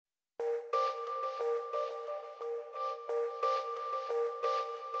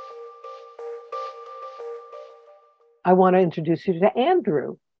I want to introduce you to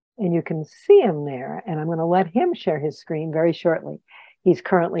Andrew, and you can see him there. And I'm going to let him share his screen very shortly. He's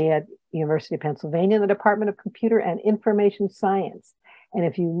currently at University of Pennsylvania in the Department of Computer and Information Science. And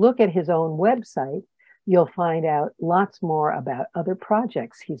if you look at his own website, you'll find out lots more about other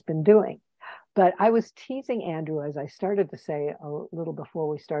projects he's been doing. But I was teasing Andrew, as I started to say a little before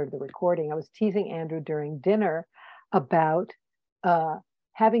we started the recording, I was teasing Andrew during dinner about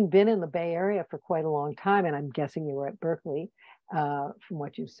having been in the Bay Area for quite a long time, and I'm guessing you were at Berkeley, from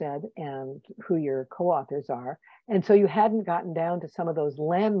what you said, and who your co-authors are. And so you hadn't gotten down to some of those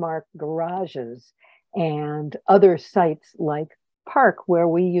landmark garages and other sites like Park, where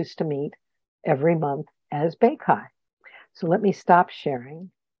we used to meet every month as BayCHI. So let me stop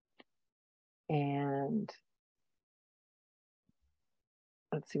sharing. And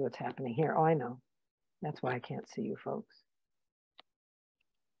let's see what's happening here. Oh, I know. That's why I can't see you folks.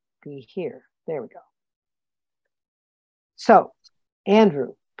 Be here. There we go. So,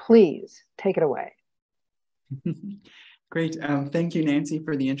 Andrew, please take it away. Great. Thank you, Nancy,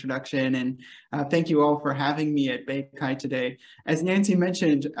 for the introduction, and thank you all for having me at BayCHI today. As Nancy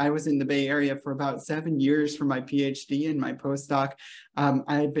mentioned, I was in the Bay Area for about 7 years for my PhD and my postdoc.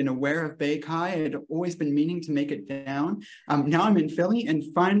 I had been aware of BayCHI. I had always been meaning to make it down. Now I'm in Philly, and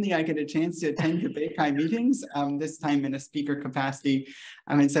finally I get a chance to attend the BayCHI meetings, this time in a speaker capacity.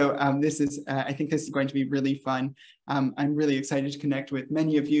 And so this is, I think this is going to be really fun. I'm really excited to connect with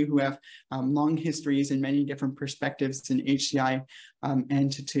many of you who have long histories and many different perspectives in HCI,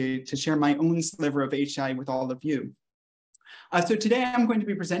 and to share my own sliver of HCI with all of you. So today I'm going to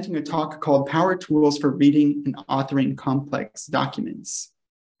be presenting a talk called Power Tools for Reading and Authoring Complex Documents.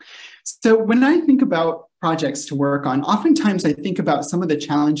 So when I think about projects to work on, oftentimes I think about some of the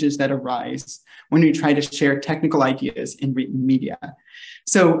challenges that arise when we try to share technical ideas in written media.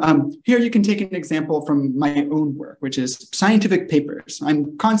 So here you can take an example from my own work, which is scientific papers.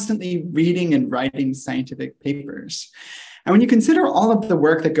 I'm constantly reading and writing scientific papers. And when you consider all of the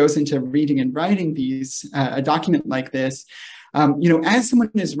work that goes into reading and writing these, a document like this, as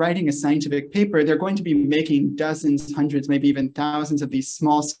someone is writing a scientific paper, they're going to be making dozens, hundreds, maybe even thousands of these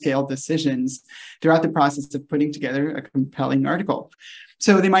small scale decisions throughout the process of putting together a compelling article.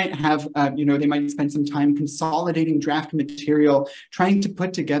 So they might have, they might spend some time consolidating draft material, trying to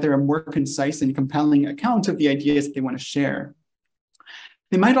put together a more concise and compelling account of the ideas that they want to share.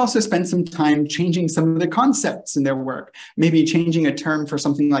 They might also spend some time changing some of the concepts in their work, maybe changing a term for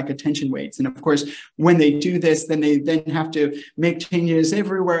something like attention weights. And of course, when they do this, then they have to make changes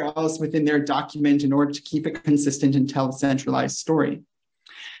everywhere else within their document in order to keep it consistent and tell a centralized story.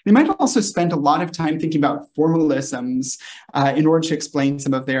 They might also spend a lot of time thinking about formalisms in order to explain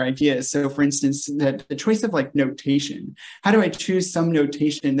some of their ideas. So for instance, the choice of like notation. How do I choose some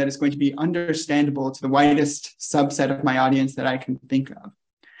notation that is going to be understandable to the widest subset of my audience that I can think of?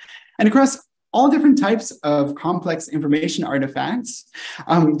 And across all different types of complex information artifacts,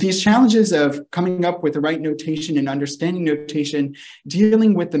 these challenges of coming up with the right notation and understanding notation,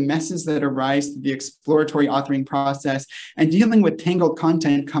 dealing with the messes that arise through the exploratory authoring process, and dealing with tangled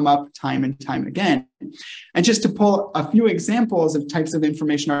content come up time and time again. And just to pull a few examples of types of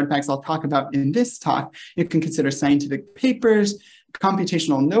information artifacts I'll talk about in this talk, you can consider scientific papers,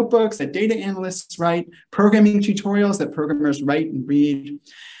 computational notebooks that data analysts write, programming tutorials that programmers write and read.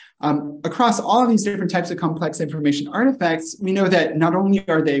 Across all of these different types of complex information artifacts, we know that not only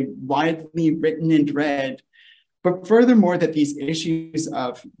are they widely written and read, but furthermore that these issues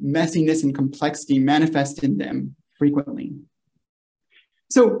of messiness and complexity manifest in them frequently.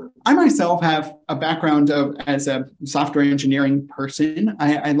 So I myself have a background as a software engineering person.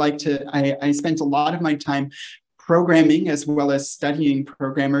 I spent a lot of my time programming as well as studying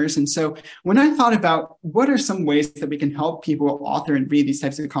programmers. And so when I thought about what are some ways that we can help people author and read these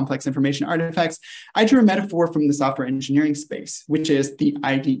types of complex information artifacts, I drew a metaphor from the software engineering space, which is the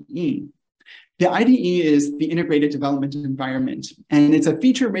IDE. The IDE is the Integrated Development Environment, and it's a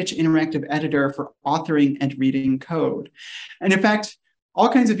feature-rich interactive editor for authoring and reading code. And in fact, all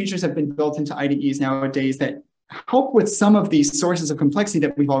kinds of features have been built into IDEs nowadays that help with some of these sources of complexity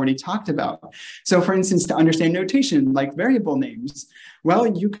that we've already talked about. So for instance, to understand notation like variable names, well,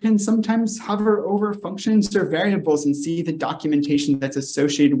 you can sometimes hover over functions or variables and see the documentation that's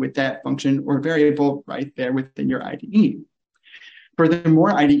associated with that function or variable right there within your IDE.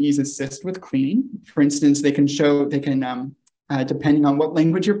 Furthermore, IDEs assist with cleaning. For instance, depending on what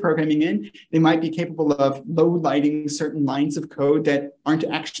language you're programming in, they might be capable of low-lighting certain lines of code that aren't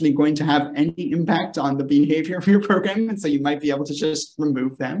actually going to have any impact on the behavior of your program, and so you might be able to just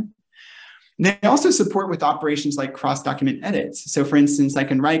remove them. And they also support with operations like cross-document edits. So for instance, I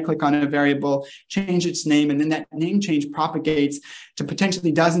can right-click on a variable, change its name, and then that name change propagates to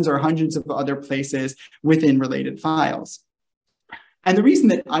potentially dozens or hundreds of other places within related files. And the reason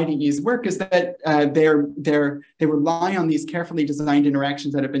that IDEs work is that they rely on these carefully designed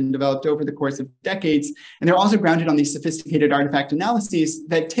interactions that have been developed over the course of decades. And they're also grounded on these sophisticated artifact analyses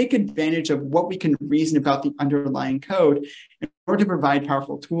that take advantage of what we can reason about the underlying code in order to provide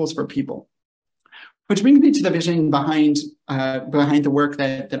powerful tools for people. Which brings me to the vision behind the work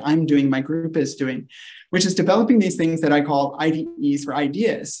that I'm doing, my group is doing, which is developing these things that I call IDEs for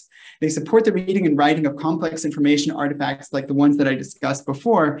ideas. They support the reading and writing of complex information artifacts like the ones that I discussed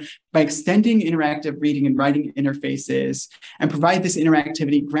before by extending interactive reading and writing interfaces and provide this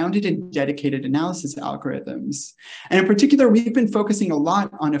interactivity grounded in dedicated analysis algorithms. And in particular, we've been focusing a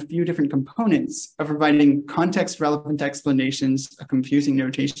lot on a few different components of providing context-relevant explanations of confusing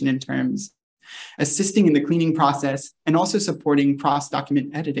notation in terms, assisting in the cleaning process, and also supporting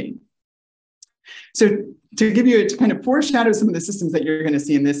cross-document editing. So to give you to kind of foreshadow some of the systems that you're going to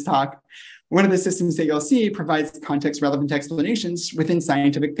see in this talk, one of the systems that you'll see provides context-relevant explanations within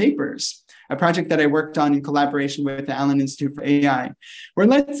scientific papers, a project that I worked on in collaboration with the Allen Institute for AI, where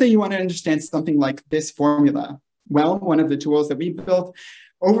let's say you want to understand something like this formula. Well, one of the tools that we built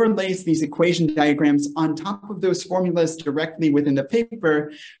overlays these equation diagrams on top of those formulas directly within the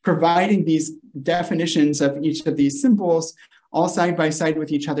paper, providing these definitions of each of these symbols all side by side with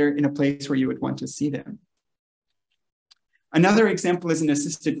each other in a place where you would want to see them. Another example is an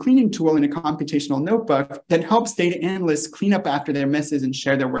assisted cleaning tool in a computational notebook that helps data analysts clean up after their messes and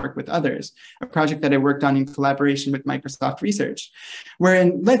share their work with others, a project that I worked on in collaboration with Microsoft Research,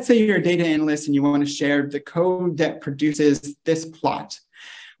 wherein let's say you're a data analyst and you want to share the code that produces this plot.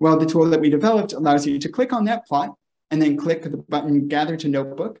 Well, the tool that we developed allows you to click on that plot and then click the button Gather to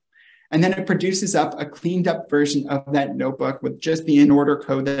Notebook. And then it produces up a cleaned up version of that notebook with just the in-order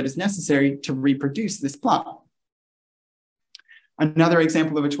code that is necessary to reproduce this plot. Another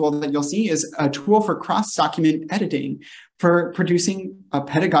example of a tool that you'll see is a tool for cross-document editing for producing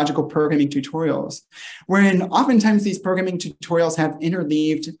pedagogical programming tutorials, wherein oftentimes these programming tutorials have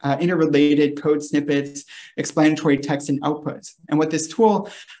interrelated code snippets, explanatory text, and outputs. And what this tool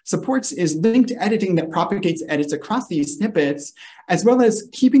supports is linked editing that propagates edits across these snippets, as well as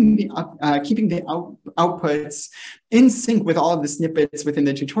keeping the outputs in sync with all of the snippets within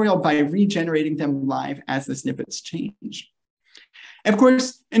the tutorial by regenerating them live as the snippets change. Of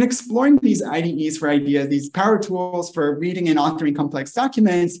course, in exploring these IDEs for ideas, these power tools for reading and authoring complex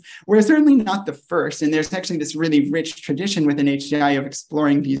documents, we're certainly not the first. And there's actually this really rich tradition within HCI of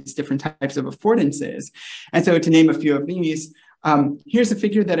exploring these different types of affordances. And so to name a few of these, here's a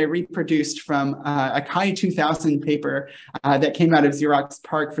figure that I reproduced from a Chi 2000 paper that came out of Xerox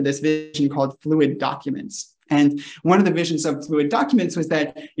PARC for this vision called fluid documents. And one of the visions of fluid documents was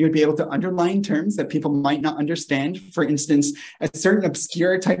that you would be able to underline terms that people might not understand. For instance, a certain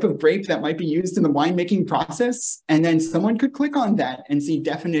obscure type of grape that might be used in the winemaking process. And then someone could click on that and see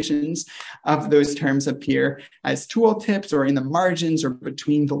definitions of those terms appear as tooltips or in the margins or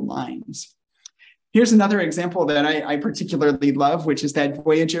between the lines. Here's another example that I particularly love, which is that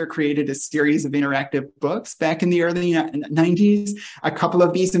Voyager created a series of interactive books back in the early 90s. A couple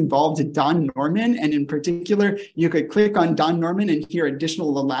of these involved Don Norman, and in particular, you could click on Don Norman and hear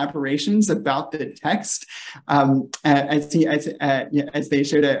additional elaborations about the text as they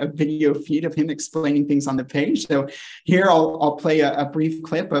showed a video feed of him explaining things on the page. So here I'll play a brief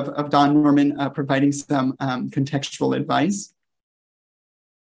clip of Don Norman providing some contextual advice.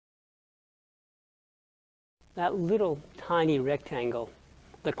 That little tiny rectangle,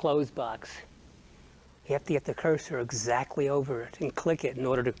 the close box, you have to get the cursor exactly over it and click it in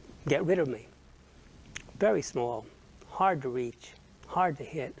order to get rid of me. Very small, hard to reach, hard to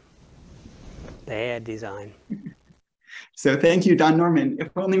hit. Bad design. So thank you, Don Norman.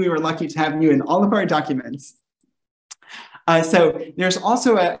 If only we were lucky to have you in all of our documents. So there's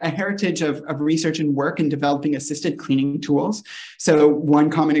also a heritage of research and work in developing assisted cleaning tools. So one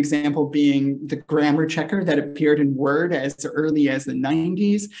common example being the grammar checker that appeared in Word as early as the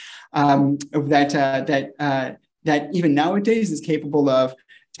 90s, that even nowadays is capable of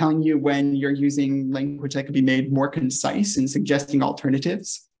telling you when you're using language that could be made more concise and suggesting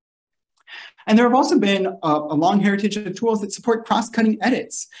alternatives. And there have also been a long heritage of tools that support cross-cutting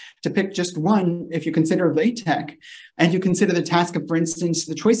edits. To pick just one, if you consider LaTeX, and you consider the task of, for instance,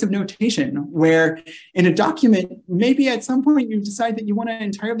 the choice of notation, where in a document, maybe at some point you decide that you want to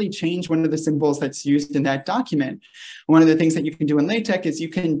entirely change one of the symbols that's used in that document. One of the things that you can do in LaTeX is you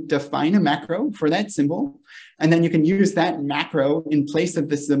can define a macro for that symbol, And then you can use that macro in place of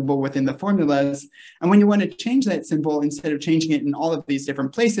the symbol within the formulas. And when you want to change that symbol, instead of changing it in all of these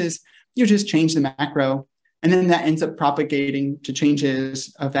different places, you just change the macro. And then that ends up propagating to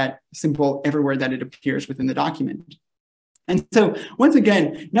changes of that symbol everywhere that it appears within the document. And so once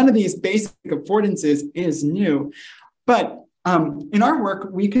again, none of these basic affordances is new, but in our work,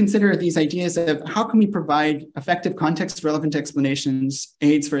 we consider these ideas of how can we provide effective context-relevant explanations,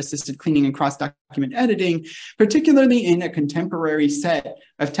 aids for assisted cleaning and cross-document editing, particularly in a contemporary set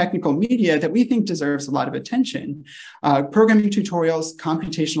of technical media that we think deserves a lot of attention. Programming tutorials,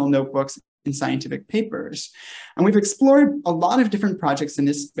 computational notebooks, and scientific papers. And we've explored a lot of different projects in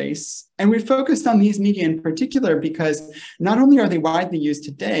this space, and we've focused on these media in particular because not only are they widely used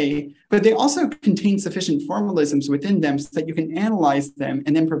today, but they also contain sufficient formalisms within them so that you can analyze them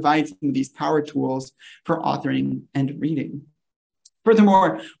and then provide some of these power tools for authoring and reading.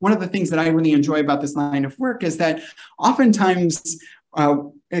 Furthermore, one of the things that I really enjoy about this line of work is that oftentimes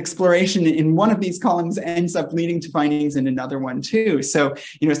exploration in one of these columns ends up leading to findings in another one too. So,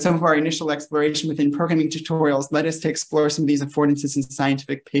 some of our initial exploration within programming tutorials led us to explore some of these affordances in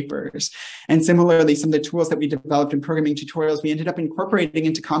scientific papers. And similarly, some of the tools that we developed in programming tutorials, we ended up incorporating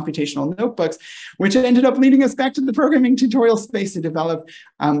into computational notebooks, which ended up leading us back to the programming tutorial space to develop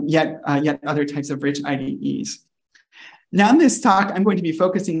yet other types of rich IDEs. Now in this talk, I'm going to be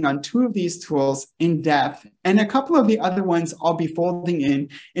focusing on 2 of these tools in depth, and a couple of the other ones I'll be folding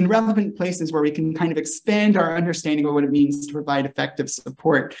in relevant places where we can kind of expand our understanding of what it means to provide effective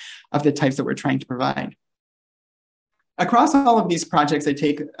support of the types that we're trying to provide. Across all of these projects, I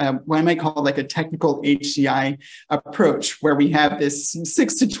take what I might call like a technical HCI approach, where we have this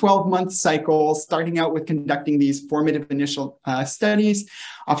 6 to 12 month cycle, starting out with conducting these formative initial studies,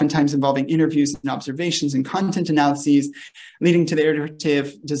 oftentimes involving interviews and observations and content analyses, leading to the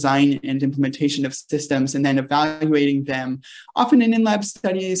iterative design and implementation of systems, and then evaluating them, often in in-lab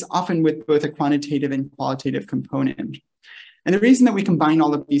studies, often with both a quantitative and qualitative component. And the reason that we combine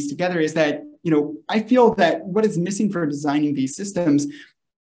all of these together is that, I feel that what is missing for designing these systems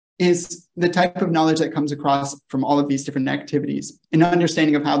is the type of knowledge that comes across from all of these different activities, an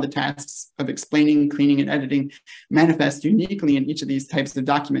understanding of how the tasks of explaining, cleaning, and editing manifest uniquely in each of these types of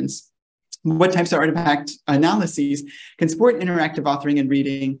documents. What types of artifact analyses can support interactive authoring and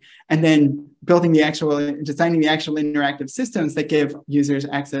reading, and then designing the actual interactive systems that give users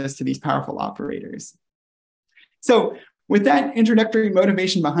access to these powerful operators. So with that introductory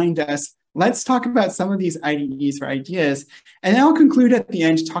motivation behind us, let's talk about some of these IDEs for ideas, and then I'll conclude at the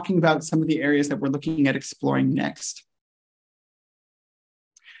end talking about some of the areas that we're looking at exploring next.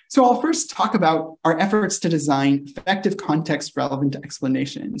 So I'll first talk about our efforts to design effective context-relevant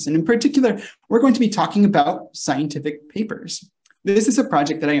explanations. And in particular, we're going to be talking about scientific papers. This is a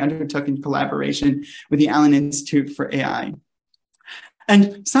project that I undertook in collaboration with the Allen Institute for AI.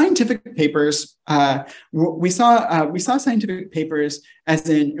 And scientific papers, we saw scientific papers as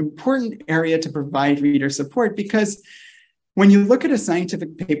an important area to provide reader support, because when you look at a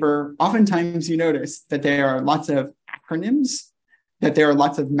scientific paper, oftentimes you notice that there are lots of acronyms, that there are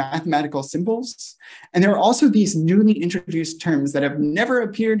lots of mathematical symbols, and there are also these newly introduced terms that have never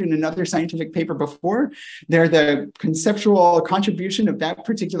appeared in another scientific paper before. They're the conceptual contribution of that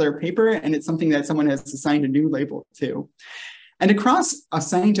particular paper, and it's something that someone has assigned a new label to. And across a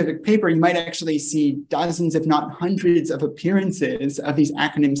scientific paper, you might actually see dozens, if not hundreds, of appearances of these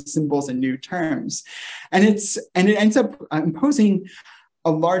acronyms, symbols, and new terms. And it ends up imposing a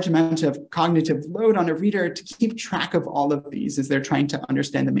large amount of cognitive load on a reader to keep track of all of these as they're trying to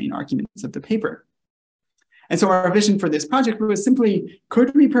understand the main arguments of the paper. And so our vision for this project was simply,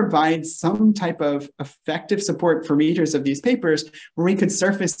 could we provide some type of effective support for readers of these papers where we could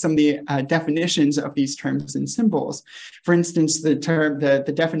surface some of the definitions of these terms and symbols? For instance, the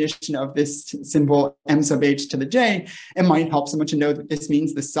definition of this symbol M sub H to the J, it might help someone to know that this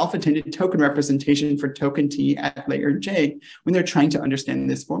means the self-attended token representation for token T at layer J when they're trying to understand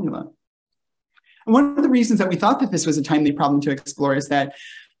this formula. And one of the reasons that we thought that this was a timely problem to explore is that,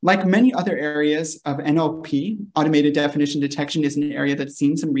 like many other areas of NLP, automated definition detection is an area that's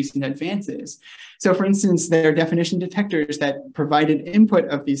seen some recent advances. So for instance, there are definition detectors that provided input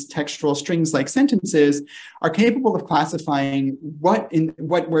of these textual strings like sentences are capable of classifying what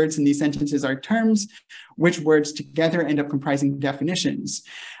words in these sentences are terms, which words together end up comprising definitions.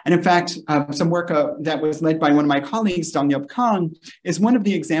 And in fact, some work that was led by one of my colleagues, Dongyup Kang, is one of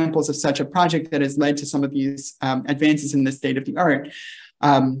the examples of such a project that has led to some of these advances in the state of the art.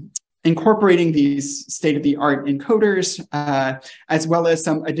 incorporating these state-of-the-art encoders, as well as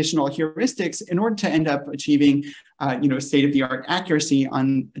some additional heuristics in order to end up achieving state-of-the-art accuracy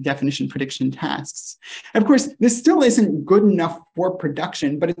on definition prediction tasks. And of course, this still isn't good enough for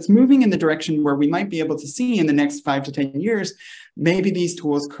production, but it's moving in the direction where we might be able to see in the next 5 to 10 years, maybe these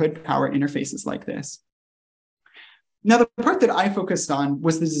tools could power interfaces like this. Now, the part that I focused on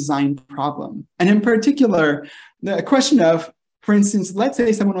was the design problem. And in particular, the question of, for instance, let's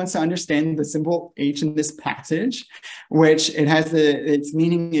say someone wants to understand the symbol H in this passage, which its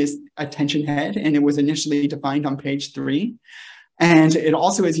meaning is attention head, and it was initially defined on page 3. And it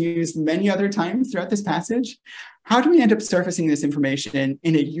also is used many other times throughout this passage. How do we end up surfacing this information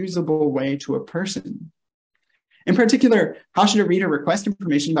in a usable way to a person? In particular, how should a reader request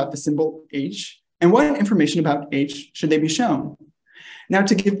information about the symbol H, and what information about H should they be shown? Now,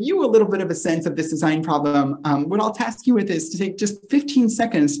 to give you a little bit of a sense of this design problem, what I'll task you with is to take just 15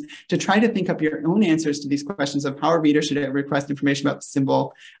 seconds to try to think up your own answers to these questions of how a reader should request information about the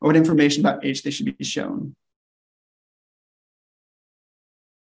symbol, or what information about H they should be shown.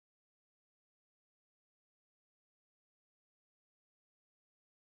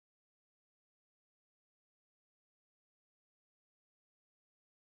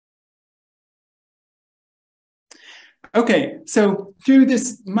 Okay, so through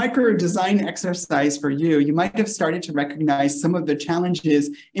this micro design exercise for you, you might have started to recognize some of the challenges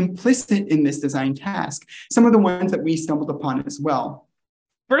implicit in this design task, some of the ones that we stumbled upon as well.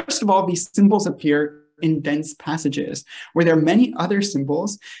 First of all, these symbols appear in dense passages where there are many other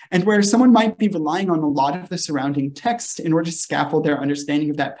symbols and where someone might be relying on a lot of the surrounding text in order to scaffold their understanding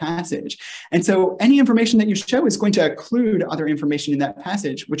of that passage. And so any information that you show is going to include other information in that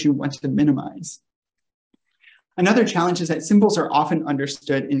passage, which you want to minimize. Another challenge is that symbols are often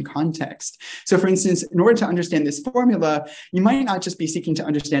understood in context. So for instance, in order to understand this formula, you might not just be seeking to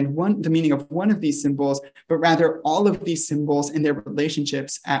understand the meaning of one of these symbols, but rather all of these symbols and their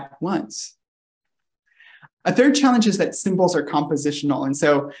relationships at once. A third challenge is that symbols are compositional. And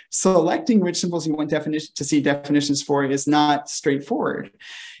so selecting which symbols you want to see definitions for is not straightforward.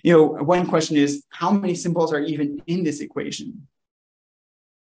 One question is, how many symbols are even in this equation?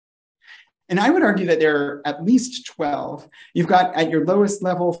 And I would argue that there are at least 12. You've got at your lowest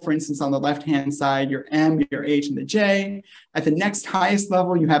level, for instance, on the left-hand side, your M, your H, and the J. At the next highest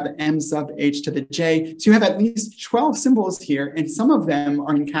level, you have the M sub H to the J. So you have at least 12 symbols here, and some of them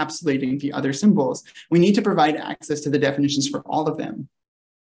are encapsulating the other symbols. We need to provide access to the definitions for all of them.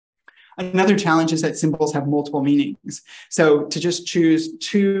 Another challenge is that symbols have multiple meanings. So to just choose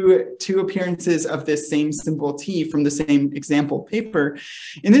two appearances of this same symbol T from the same example paper,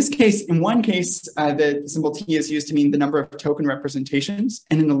 in this case, in one case, the symbol T is used to mean the number of token representations.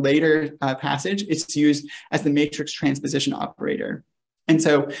 And in a later passage, it's used as the matrix transposition operator. And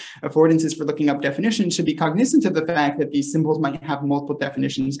so affordances for looking up definitions should be cognizant of the fact that these symbols might have multiple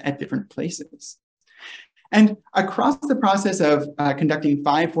definitions at different places. And across the process of conducting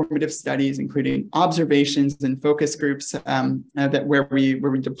 5 formative studies, including observations and focus groups where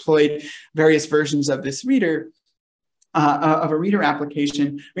we deployed various versions of this reader, of a reader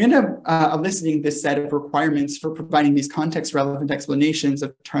application, we end up eliciting this set of requirements for providing these context-relevant explanations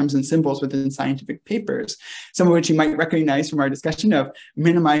of terms and symbols within scientific papers, some of which you might recognize from our discussion of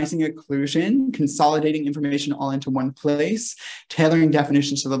minimizing occlusion, consolidating information all into one place, tailoring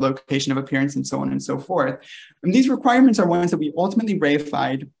definitions to the location of appearance, and so on and so forth. And these requirements are ones that we ultimately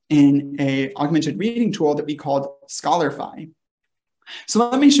reified in an augmented reading tool that we called ScholarFi. So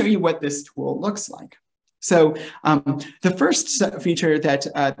let me show you what this tool looks like. So the first feature that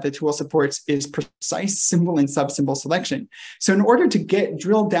the tool supports is precise symbol and subsymbol selection. So in order to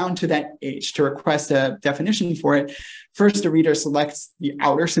drill down to that H to request a definition for it, first a reader selects the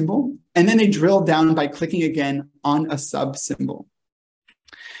outer symbol, and then they drill down by clicking again on a subsymbol.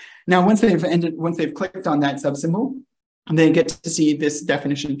 Now, once they've clicked on that subsymbol, they get to see this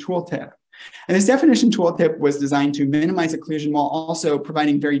definition tooltip. And this definition tooltip was designed to minimize occlusion while also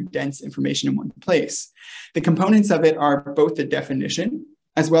providing very dense information in one place. The components of it are both the definition,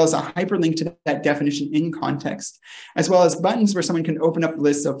 as well as a hyperlink to that definition in context, as well as buttons where someone can open up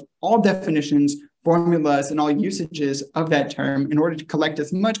lists of all definitions, formulas, and all usages of that term in order to collect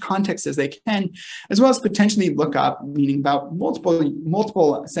as much context as they can, as well as potentially look up meaning about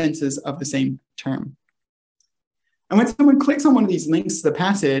multiple senses of the same term. And when someone clicks on one of these links to the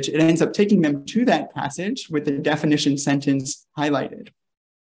passage, it ends up taking them to that passage with the definition sentence highlighted.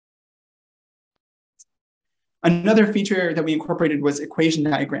 Another feature that we incorporated was equation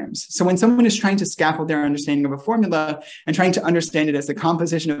diagrams. So when someone is trying to scaffold their understanding of a formula and trying to understand it as the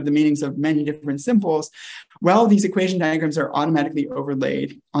composition of the meanings of many different symbols, well, these equation diagrams are automatically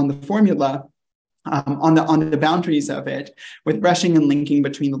overlaid on the formula, on the boundaries of it, with brushing and linking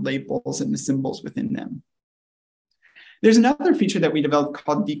between the labels and the symbols within them. There's another feature that we developed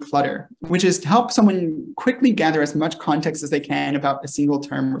called declutter, which is to help someone quickly gather as much context as they can about a single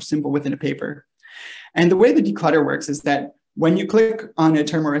term or symbol within a paper. And the way the declutter works is that when you click on a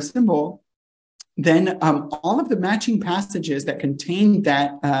term or a symbol, then all of the matching passages that contain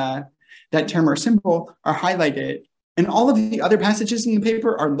that term or symbol are highlighted, and all of the other passages in the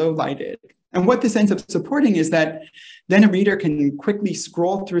paper are low-lighted. And what this ends up supporting is that then a reader can quickly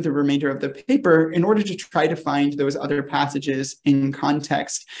scroll through the remainder of the paper in order to try to find those other passages in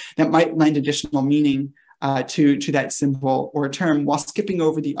context that might lend additional meaning to that symbol or term while skipping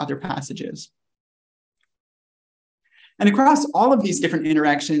over the other passages. And across all of these different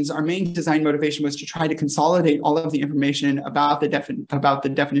interactions, our main design motivation was to try to consolidate all of the information about the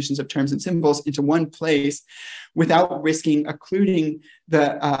definitions of terms and symbols into one place without risking occluding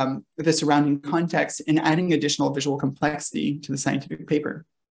the surrounding context and adding additional visual complexity to the scientific paper.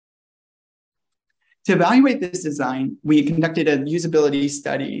 To evaluate this design, we conducted a usability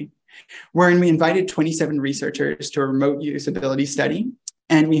study wherein we invited 27 researchers to a remote usability study.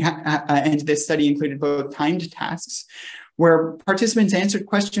 And and this study included both timed tasks, where participants answered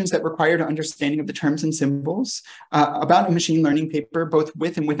questions that required an understanding of the terms and symbols about a machine learning paper, both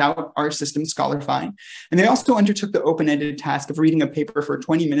with and without our system, ScholarFi. And they also undertook the open-ended task of reading a paper for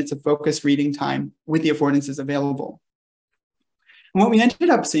 20 minutes of focused reading time with the affordances available. And what we ended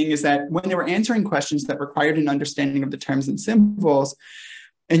up seeing is that when they were answering questions that required an understanding of the terms and symbols,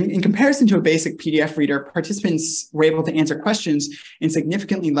 in comparison to a basic PDF reader, participants were able to answer questions in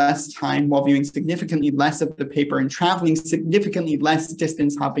significantly less time while viewing significantly less of the paper and traveling significantly less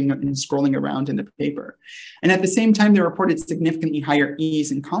distance hopping and scrolling around in the paper. And at the same time, they reported significantly higher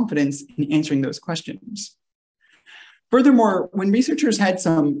ease and confidence in answering those questions. Furthermore, when researchers had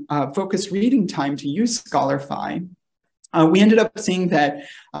some focused reading time to use ScholarFi, we ended up seeing that,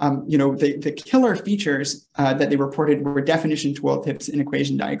 the killer features that they reported were definition tooltips and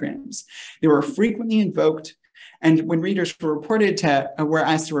equation diagrams. They were frequently invoked, and when readers were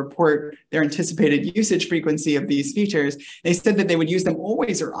asked to report their anticipated usage frequency of these features, they said that they would use them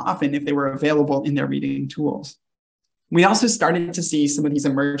always or often if they were available in their reading tools. We also started to see some of these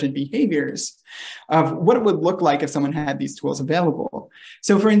emergent behaviors of what it would look like if someone had these tools available.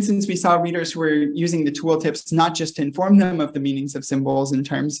 So for instance, we saw readers who were using the tooltips not just to inform them of the meanings of symbols and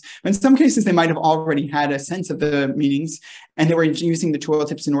terms, but in some cases they might have already had a sense of the meanings, and they were using the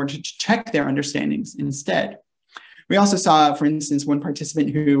tooltips in order to check their understandings instead. We also saw, for instance, one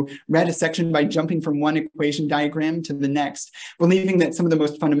participant who read a section by jumping from one equation diagram to the next, believing that some of the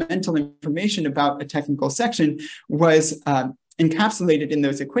most fundamental information about a technical section was encapsulated in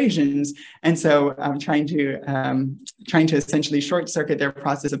those equations, and so trying to essentially short circuit their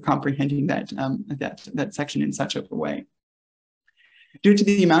process of comprehending that section in such a way. Due to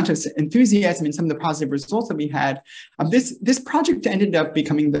the amount of enthusiasm and some of the positive results that we had, this project ended up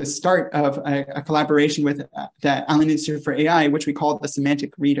becoming the start of a collaboration with the Allen Institute for AI, which we call the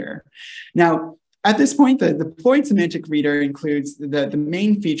Semantic Reader. Now, at this point, the deployed semantic reader includes the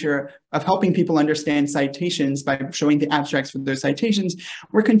main feature of helping people understand citations by showing the abstracts for those citations.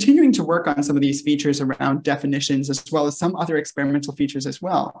 We're continuing to work on some of these features around definitions, as well as some other experimental features as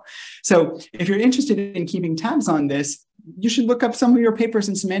well. So if you're interested in keeping tabs on this, you should look up some of your papers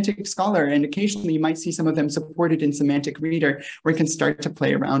in Semantic Scholar, and occasionally you might see some of them supported in Semantic Reader, where you can start to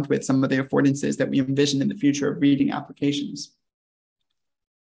play around with some of the affordances that we envision in the future of reading applications.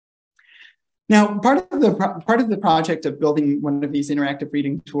 Now, part of the project of building one of these interactive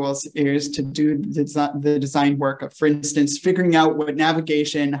reading tools is to do the design work of, for instance, figuring out what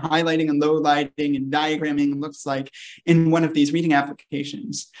navigation, highlighting and low lighting, and diagramming looks like in one of these reading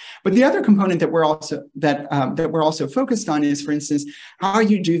applications. But the other component that we're also focused on is, for instance, how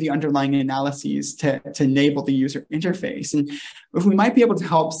you do the underlying analyses to enable the user interface, and if we might be able to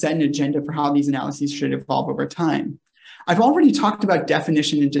help set an agenda for how these analyses should evolve over time. I've already talked about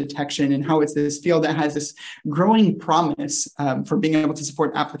definition and detection and how it's this field that has this growing promise for being able to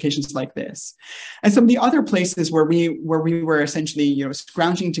support applications like this. And some of the other places where we were essentially,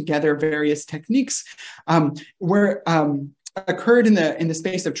 scrounging together various techniques occurred in the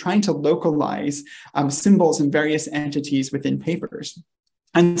space of trying to localize symbols and various entities within papers.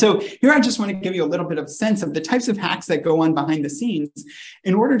 And so here I just want to give you a little bit of sense of the types of hacks that go on behind the scenes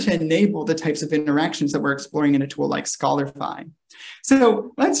in order to enable the types of interactions that we're exploring in a tool like Scholarify.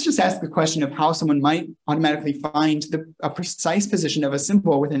 So let's just ask the question of how someone might automatically find a precise position of a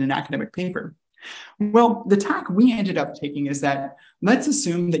symbol within an academic paper. Well, the tack we ended up taking is that let's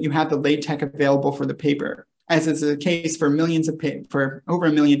assume that you have the LaTeX available for the paper, as is the case for for over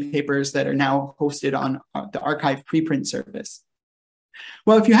 1 million papers that are now hosted on the arXiv preprint service.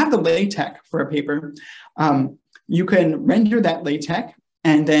 Well, if you have the LaTeX for a paper, you can render that LaTeX,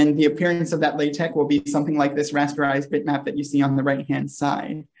 and then the appearance of that LaTeX will be something like this rasterized bitmap that you see on the right-hand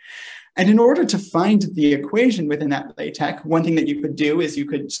side. And in order to find the equation within that LaTeX, one thing that you could do is you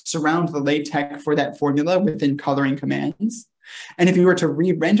could surround the LaTeX for that formula within coloring commands. And if you were to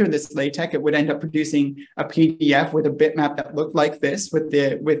re-render this LaTeX, it would end up producing a PDF with a bitmap that looked like this, with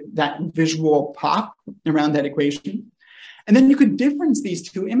that visual pop around that equation. And then you could difference these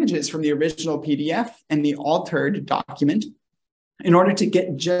two images from the original PDF and the altered document in order to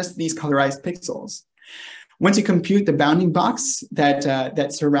get just these colorized pixels. Once you compute the bounding box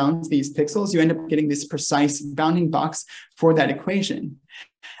that surrounds these pixels, you end up getting this precise bounding box for that equation.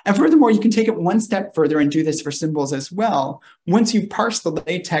 And furthermore, you can take it one step further and do this for symbols as well. Once you parse the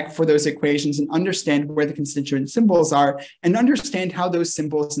LaTeX for those equations and understand where the constituent symbols are and understand how those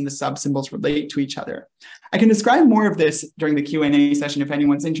symbols and the sub-symbols relate to each other. I can describe more of this during the Q&A session if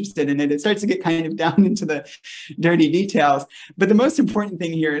anyone's interested in it. It starts to get kind of down into the dirty details. But the most important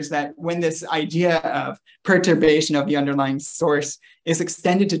thing here is that when this idea of perturbation of the underlying source is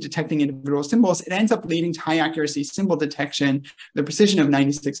extended to detecting individual symbols, it ends up leading to high accuracy symbol detection, the precision of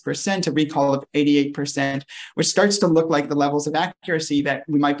 96%, a recall of 88%, which starts to look like the levels of accuracy that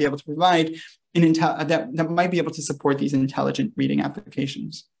we might be able to provide that might be able to support these intelligent reading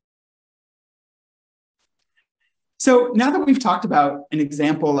applications. So now that we've talked about an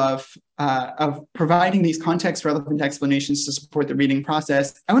example of providing these context-relevant explanations to support the reading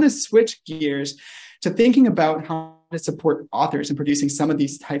process, I want to switch gears to thinking about how to support authors in producing some of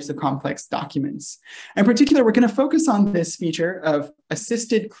these types of complex documents. In particular, we're going to focus on this feature of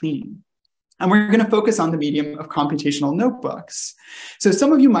assisted cleaning. And we're going to focus on the medium of computational notebooks. So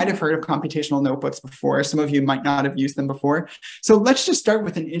some of you might have heard of computational notebooks before. Some of you might not have used them before. So let's just start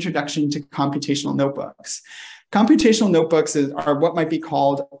with an introduction to computational notebooks. Computational notebooks are what might be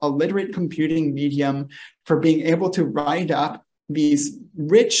called a literate computing medium for being able to write up these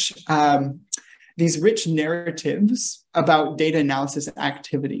rich narratives about data analysis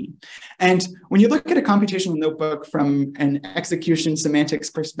activity. And when you look at a computational notebook from an execution semantics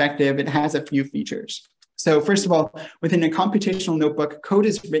perspective, it has a few features. So first of all, within a computational notebook, code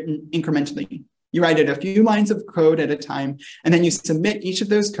is written incrementally. You write it a few lines of code at a time, and then you submit each of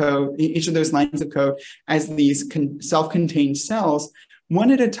those lines of code as these self-contained cells,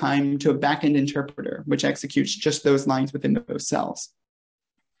 one at a time, to a backend interpreter, which executes just those lines within those cells.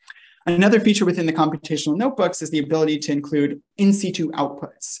 Another feature within the computational notebooks is the ability to include in situ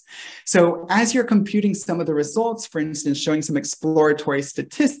outputs. So as you're computing some of the results, for instance, showing some exploratory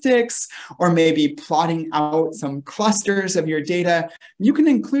statistics, or maybe plotting out some clusters of your data, you can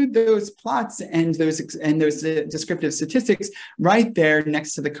include those plots and those descriptive statistics right there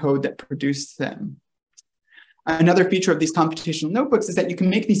next to the code that produced them. Another feature of these computational notebooks is that you can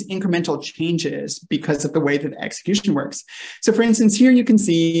make these incremental changes because of the way that the execution works. So for instance, here you can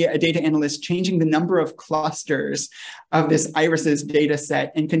see a data analyst changing the number of clusters of this irises data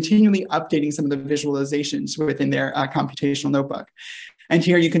set and continually updating some of the visualizations within their computational notebook. And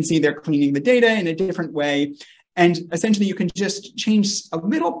here you can see they're cleaning the data in a different way. And essentially, you can just change a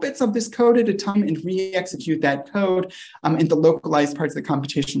little bits of this code at a time and re-execute that code in the localized parts of the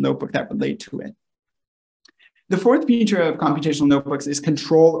computational notebook that relate to it. The fourth feature of computational notebooks is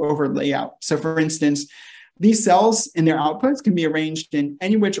control over layout. So for instance, these cells in their outputs can be arranged in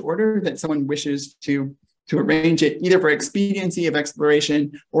any which order that someone wishes to arrange it, either for expediency of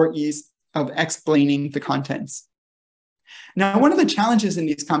exploration or ease of explaining the contents. Now, one of the challenges in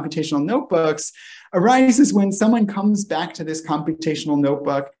these computational notebooks arises when someone comes back to this computational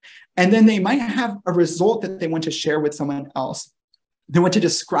notebook, and then they might have a result that they want to share with someone else. They want to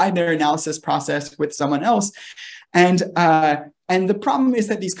describe their analysis process with someone else. And the problem is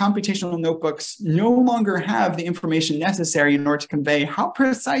that these computational notebooks no longer have the information necessary in order to convey how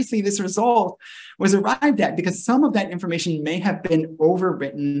precisely this result was arrived at, because some of that information may have been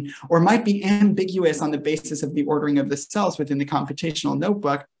overwritten or might be ambiguous on the basis of the ordering of the cells within the computational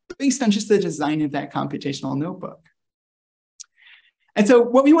notebook based on just the design of that computational notebook. And so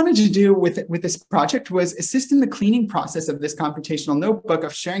what we wanted to do with this project was assist in the cleaning process of this computational notebook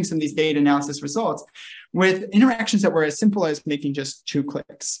of sharing some of these data analysis results with interactions that were as simple as making just 2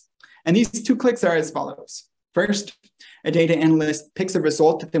 clicks. And these 2 clicks are as follows. First, a data analyst picks a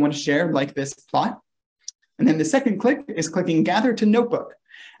result that they want to share, like this plot. And then the second click is clicking Gather to Notebook.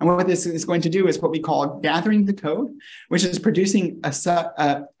 And what this is going to do is what we call gathering the code, which is producing a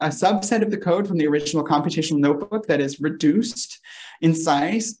subset of the code from the original computational notebook that is reduced in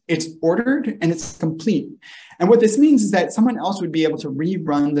size, it's ordered, and it's complete. And what this means is that someone else would be able to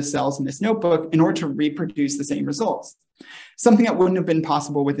rerun the cells in this notebook in order to reproduce the same results, something that wouldn't have been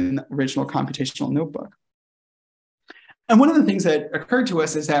possible within the original computational notebook. And one of the things that occurred to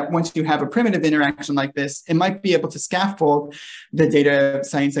us is that once you have a primitive interaction like this, it might be able to scaffold the data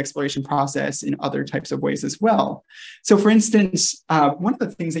science exploration process in other types of ways as well. So for instance, one of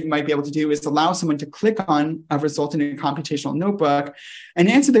the things that you might be able to do is allow someone to click on a result in a computational notebook and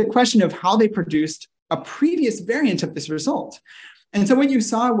answer the question of how they produced a previous variant of this result. And so what you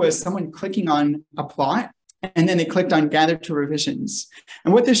saw was someone clicking on a plot, and then they clicked on Gather to Revisions.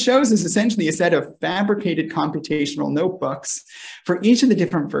 And what this shows is essentially a set of fabricated computational notebooks for each of the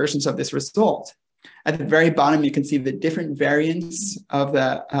different versions of this result. At the very bottom, you can see the different variants of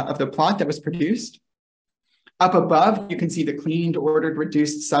the plot that was produced. Up above, you can see the cleaned, ordered,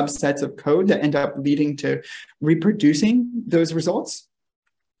 reduced subsets of code that end up leading to reproducing those results.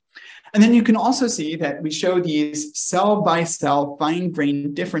 And then you can also see that we show these cell by cell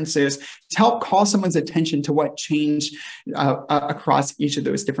fine-grained differences to help call someone's attention to what changed across each of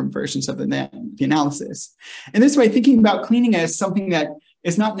those different versions of the analysis. In this way, thinking about cleaning as something that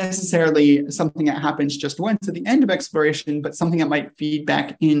is not necessarily something that happens just once at the end of exploration, but something that might feed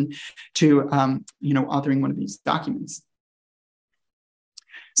back into authoring one of these documents.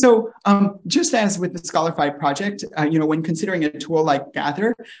 So just as with the Scholarify project, when considering a tool like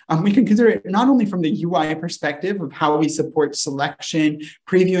Gather, we can consider it not only from the UI perspective of how we support selection,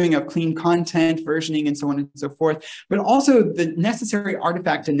 previewing of clean content, versioning, and so on and so forth, but also the necessary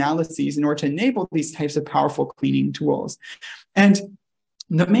artifact analyses in order to enable these types of powerful cleaning tools. And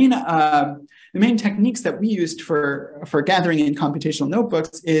the main techniques that we used for gathering in computational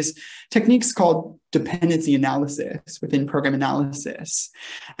notebooks is techniques called dependency analysis within program analysis.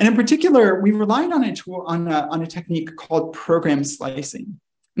 And in particular, we relied on a tool on a technique called program slicing.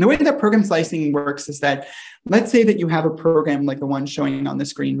 And the way that program slicing works is that, let's say that you have a program like the one showing on the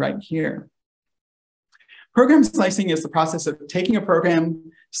screen right here. Program slicing is the process of taking a program,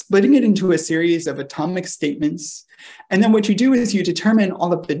 splitting it into a series of atomic statements. And then what you do is you determine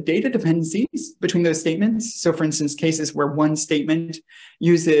all of the data dependencies between those statements. So for instance, cases where one statement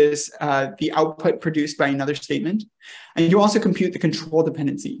uses the output produced by another statement. And you also compute the control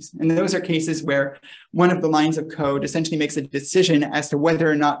dependencies. And those are cases where one of the lines of code essentially makes a decision as to whether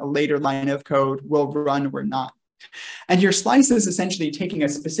or not a later line of code will run or not. And your slice is essentially taking a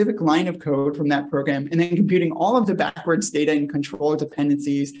specific line of code from that program and then computing all of the backwards data and control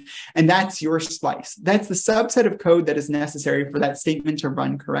dependencies. And that's your slice. That's the subset of code that is necessary for that statement to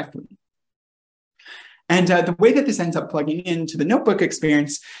run correctly. And the way that this ends up plugging into the notebook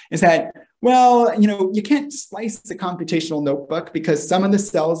experience is that, well, you can't slice the computational notebook because some of the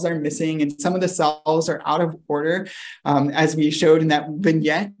cells are missing and some of the cells are out of order, as we showed in that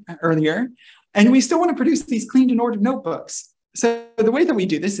vignette earlier. And we still want to produce these cleaned and ordered notebooks. So the way that we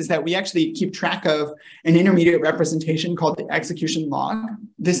do this is that we actually keep track of an intermediate representation called the execution log.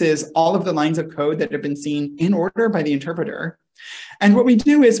 This is all of the lines of code that have been seen in order by the interpreter. And what we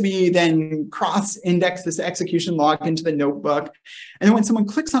do is we then cross-index this execution log into the notebook. And then when someone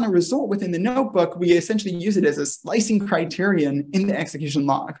clicks on a result within the notebook, we essentially use it as a slicing criterion in the execution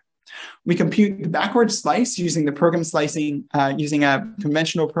log. We compute the backward slice using the program slicing, using a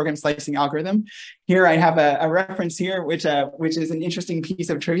conventional program slicing algorithm. Here I have a reference here, which is an interesting piece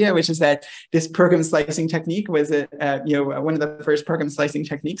of trivia, which is that this program slicing technique was one of the first program slicing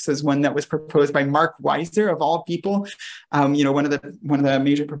techniques, was one that was proposed by Mark Weiser, of all people, one of the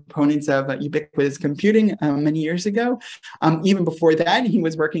major proponents of ubiquitous computing many years ago. Even before that, he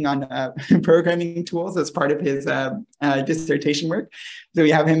was working on programming tools as part of his dissertation work. So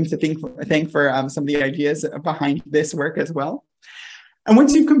we have him to thank for some of the ideas behind this work as well. And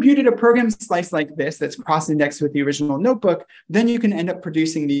once you've computed a program slice like this that's cross-indexed with the original notebook, then you can end up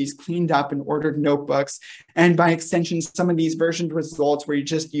producing these cleaned up and ordered notebooks. And by extension, some of these versioned results where you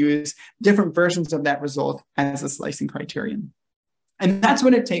just use different versions of that result as a slicing criterion. And that's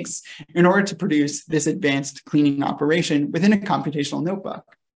what it takes in order to produce this advanced cleaning operation within a computational notebook.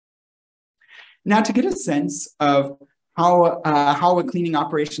 Now, to get a sense of how a cleaning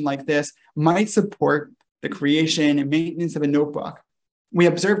operation like this might support the creation and maintenance of a notebook, we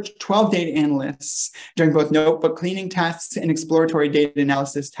observed 12 data analysts during both notebook cleaning tasks and exploratory data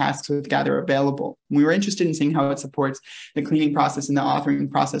analysis tasks with Gather available. We were interested in seeing how it supports the cleaning process and the authoring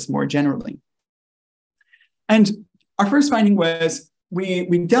process more generally. And our first finding was we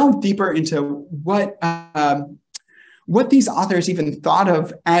delved deeper into what these authors even thought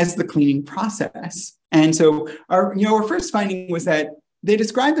of as the cleaning process. And so our first finding was that they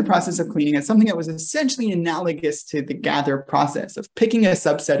described the process of cleaning as something that was essentially analogous to the Gather process of picking a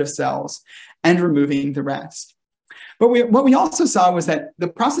subset of cells and removing the rest. But what we also saw was that the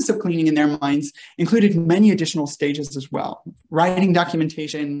process of cleaning in their minds included many additional stages as well: writing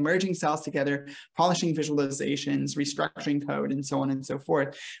documentation, merging cells together, polishing visualizations, restructuring code, and so on and so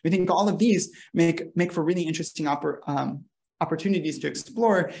forth. We think all of these make for really interesting opportunities to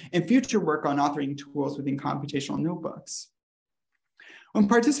explore in future work on authoring tools within computational notebooks. When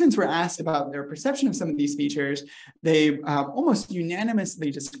participants were asked about their perception of some of these features, they almost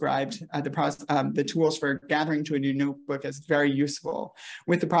unanimously described the tools for gathering to a new notebook as very useful,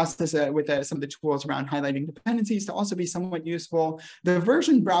 with the process, some of the tools around highlighting dependencies to also be somewhat useful. The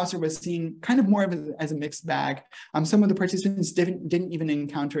version browser was seen kind of more as a mixed bag. Some of the participants didn't even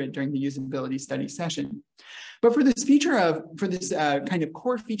encounter it during the usability study session. But for this kind of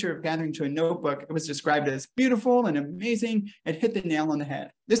core feature of gathering to a notebook, it was described as beautiful and amazing. It hit the nail on the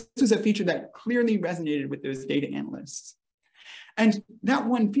head. This was a feature that clearly resonated with those data analysts. And that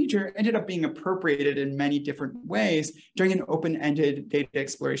one feature ended up being appropriated in many different ways during an open-ended data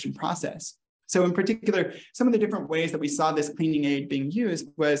exploration process. So in particular, some of the different ways that we saw this cleaning aid being used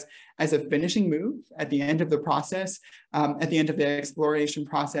was as a finishing move at the end of the process, at the end of the exploration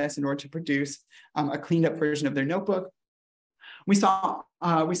process, in order to produce a cleaned up version of their notebook. We saw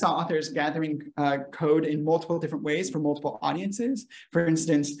authors gathering code in multiple different ways for multiple audiences. For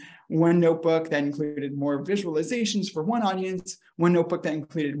instance, one notebook that included more visualizations for one audience, one notebook that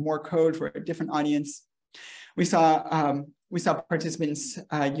included more code for a different audience. We saw participants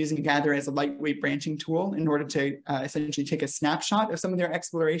using Gather as a lightweight branching tool in order to essentially take a snapshot of some of their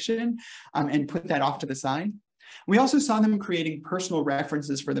exploration and put that off to the side. We also saw them creating personal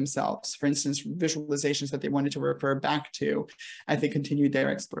references for themselves, for instance, visualizations that they wanted to refer back to as they continued their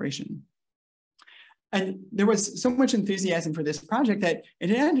exploration. And there was so much enthusiasm for this project that it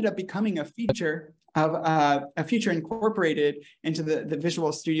ended up becoming a feature incorporated into the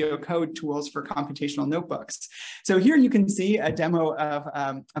Visual Studio Code tools for computational notebooks. So here you can see a demo of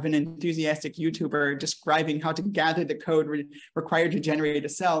an enthusiastic YouTuber describing how to gather the code required to generate a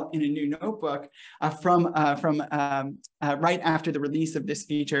cell in a new notebook right after the release of this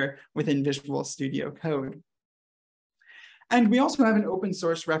feature within Visual Studio Code. And we also have an open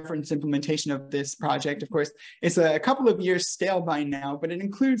source reference implementation of this project. Of course, it's a couple of years stale by now, but it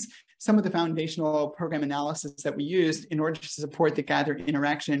includes some of the foundational program analysis that we used in order to support the Gather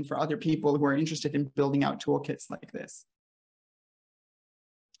interaction for other people who are interested in building out toolkits like this.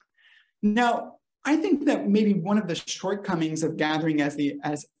 Now, I think that maybe one of the shortcomings of gathering as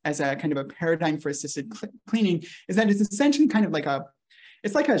a kind of a paradigm for assisted cleaning is that it's essentially kind of like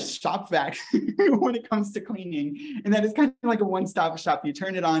it's like a shop vac when it comes to cleaning, and that it's kind of like a one-stop shop. You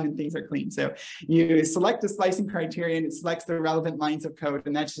turn it on and things are clean. So you select the slicing criterion, it selects the relevant lines of code,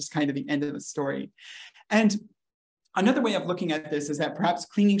 and that's just kind of the end of the story. And another way of looking at this is that perhaps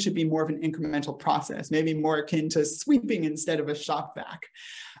cleaning should be more of an incremental process, maybe more akin to sweeping instead of a shop vac.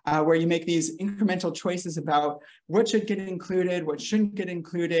 Where you make these incremental choices about what should get included, what shouldn't get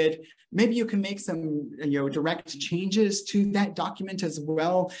included. Maybe you can make some direct changes to that document as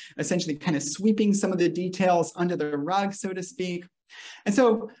well, essentially kind of sweeping some of the details under the rug, so to speak. And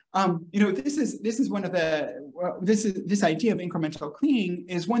so, this idea of incremental cleaning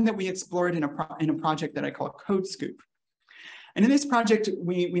is one that we explored in a project that I call Code Scoop. And in this project,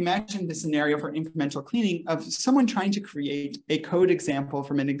 we imagined the scenario for incremental cleaning of someone trying to create a code example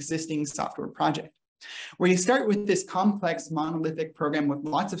from an existing software project, where you start with this complex monolithic program with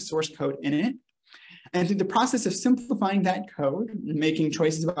lots of source code in it. And through the process of simplifying that code, making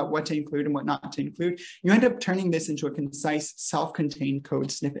choices about what to include and what not to include, you end up turning this into a concise, self-contained code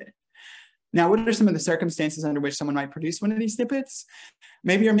snippet. Now, what are some of the circumstances under which someone might produce one of these snippets?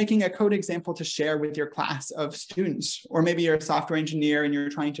 Maybe you're making a code example to share with your class of students, or maybe you're a software engineer and you're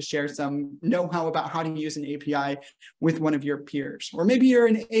trying to share some know-how about how to use an API with one of your peers. Or maybe you're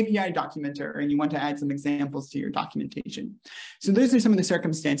an API documenter and you want to add some examples to your documentation. So those are some of the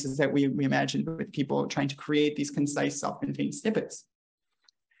circumstances that we imagined with people trying to create these concise self-contained snippets.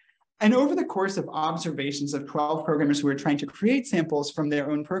 And over the course of observations of 12 programmers who were trying to create samples from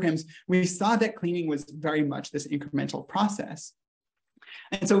their own programs, we saw that cleaning was very much this incremental process.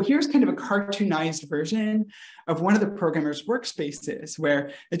 And so here's kind of a cartoonized version of one of the programmer's workspaces,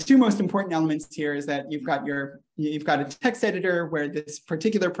 where the two most important elements here is that you've got a text editor where this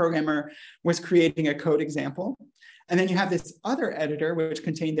particular programmer was creating a code example. And then you have this other editor, which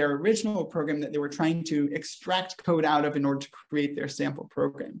contained their original program that they were trying to extract code out of in order to create their sample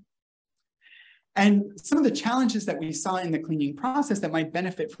program. And some of the challenges that we saw in the cleaning process that might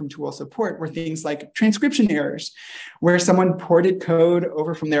benefit from tool support were things like transcription errors, where someone ported code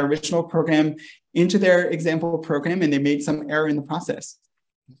over from their original program into their example program and they made some error in the process.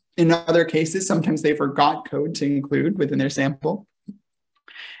 In other cases, sometimes they forgot code to include within their sample.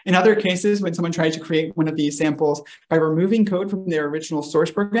 In other cases, when someone tried to create one of these samples by removing code from their original source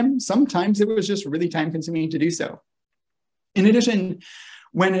program, sometimes it was just really time-consuming to do so. In addition,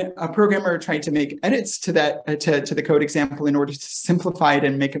 when a programmer tried to make edits to the code example in order to simplify it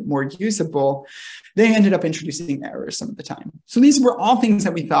and make it more usable, they ended up introducing errors some of the time. So these were all things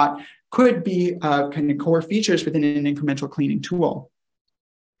that we thought could be kind of core features within an incremental cleaning tool.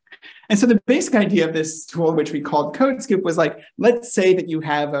 And so the basic idea of this tool, which we called Code Scoop, was like, let's say that you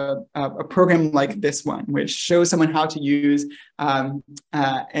have a program like this one, which shows someone how to use a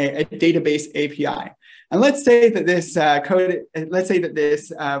database API. And let's say that this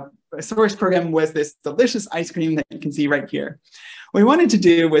source program was this delicious ice cream that you can see right here. What we wanted to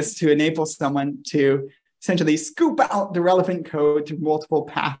do was to enable someone to essentially scoop out the relevant code through multiple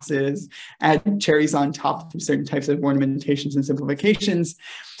passes, add cherries on top of certain types of ornamentations and simplifications.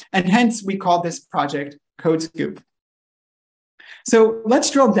 And hence we call this project Code Scoop. So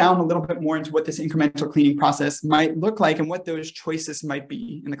let's drill down a little bit more into what this incremental cleaning process might look like and what those choices might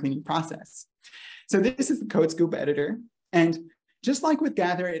be in the cleaning process. So this is the Code Scoop editor. And just like with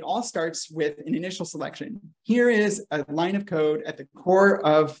Gather, it all starts with an initial selection. Here is a line of code at the core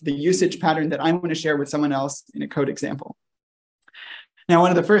of the usage pattern that I want to share with someone else in a code example. Now,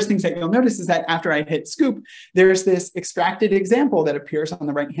 one of the first things that you'll notice is that after I hit scoop, there's this extracted example that appears on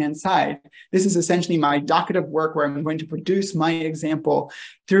the right-hand side. This is essentially my docket of work where I'm going to produce my example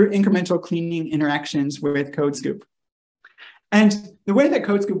through incremental cleaning interactions with Code Scoop. And the way that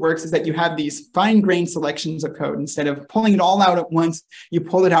Code Scoop works is that you have these fine-grained selections of code. Instead of pulling it all out at once, you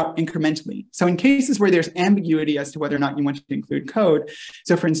pull it out incrementally. So in cases where there's ambiguity as to whether or not you want to include code,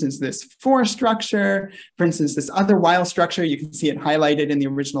 so for instance, this for structure, for instance, this other while structure, you can see it highlighted in the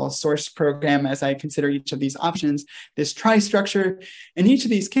original source program as I consider each of these options, this try structure. In each of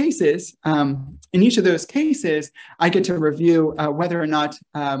these cases, I get to review whether or not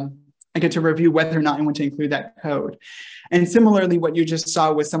I want to include that code. And similarly, what you just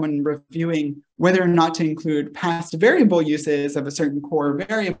saw was someone reviewing whether or not to include past variable uses of a certain core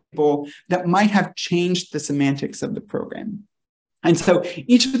variable that might have changed the semantics of the program. And so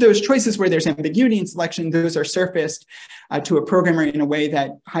each of those choices where there's ambiguity in selection, those are surfaced to a programmer in a way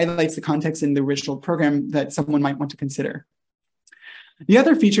that highlights the context in the original program that someone might want to consider. The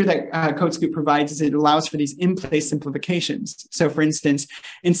other feature that Code Scoop provides is it allows for these in-place simplifications. So for instance,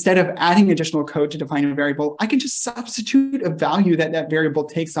 instead of adding additional code to define a variable, I can just substitute a value that that variable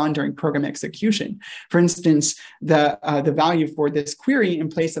takes on during program execution. For instance, the value for this query in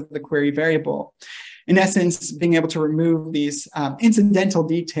place of the query variable. In essence, being able to remove these incidental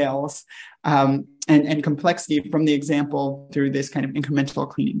details and complexity from the example through this kind of incremental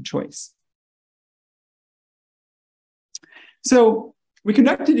cleaning choice. So we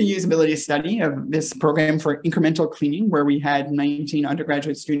conducted a usability study of this program for incremental cleaning, where we had 19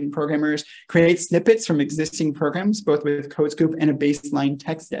 undergraduate student programmers create snippets from existing programs, both with Code Scoop and a baseline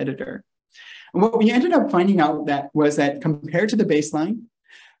text editor. And what we ended up finding out was that compared to the baseline,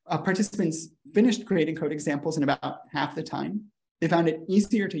 participants finished creating code examples in about half the time. They found it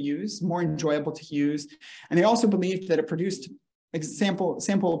easier to use, more enjoyable to use, and they also believed that it produced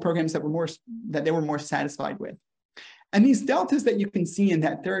sample programs that they were more satisfied with. And these deltas that you can see in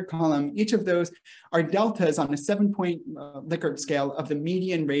that third column, each of those are deltas on a 7-point Likert scale of the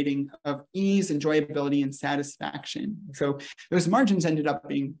median rating of ease, enjoyability, and satisfaction. So those margins ended up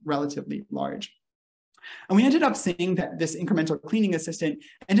being relatively large. And we ended up seeing that this incremental cleaning assistant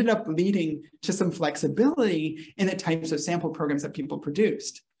ended up leading to some flexibility in the types of sample programs that people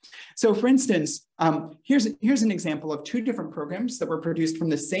produced. So for instance, here's an example of two different programs that were produced from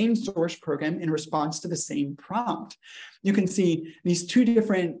the same source program in response to the same prompt. You can see these two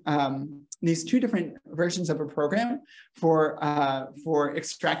different two different versions of a program for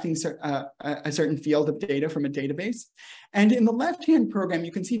extracting a certain field of data from a database. And in the left-hand program,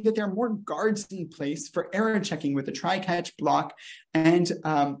 you can see that there are more guards in place for error checking with the try-catch block and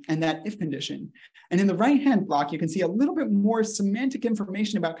that if condition. And in the right-hand block, you can see a little bit more semantic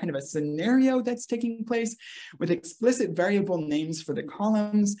information about kind of a scenario that's taking place with explicit variable names for the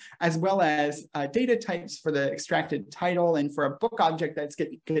columns, as well as data types for the extracted title and for a book object that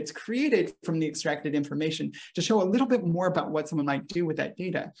gets created from the extracted information to show a little bit more about what someone might do with that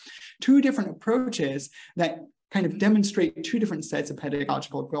data. Two different approaches that kind of demonstrate two different sets of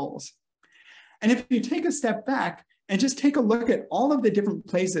pedagogical goals. And if you take a step back and just take a look at all of the different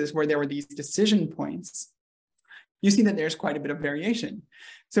places where there were these decision points, you see that there's quite a bit of variation.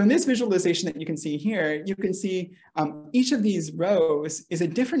 So in this visualization that you can see here, you can see each of these rows is a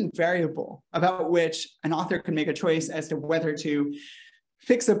different variable about which an author can make a choice as to whether to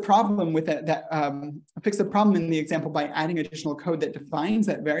fix a problem with fix the problem in the example by adding additional code that defines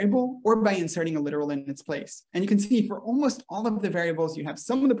that variable or by inserting a literal in its place. And you can see for almost all of the variables, you have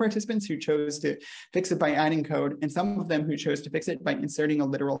some of the participants who chose to fix it by adding code and some of them who chose to fix it by inserting a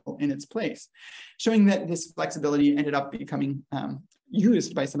literal in its place, showing that this flexibility ended up becoming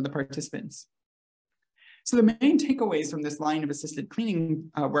used by some of the participants. So the main takeaways from this line of assisted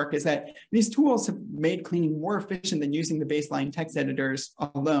cleaning work is that these tools have made cleaning more efficient than using the baseline text editors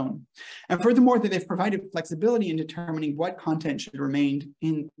alone. And furthermore, that they've provided flexibility in determining what content should remain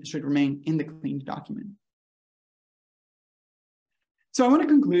in the cleaned document. So I want to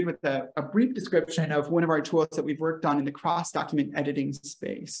conclude with a brief description of one of our tools that we've worked on in the cross-document editing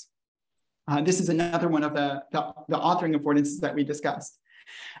space. This is another one of the authoring affordances that we discussed.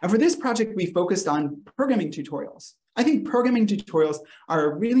 And for this project, we focused on programming tutorials. I think programming tutorials are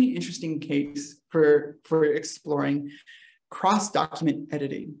a really interesting case for exploring cross-document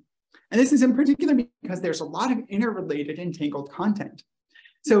editing. And this is in particular because there's a lot of interrelated and tangled content.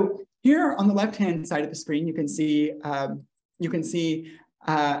 So here on the left-hand side of the screen, you can see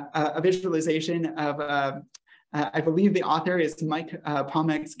a visualization of I believe the author is Mike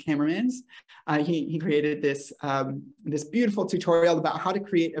Palmex Cammermans. He created this, this beautiful tutorial about how to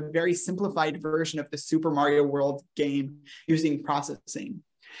create a very simplified version of the Super Mario World game using processing.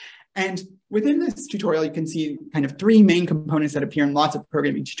 And within this tutorial, you can see kind of three main components that appear in lots of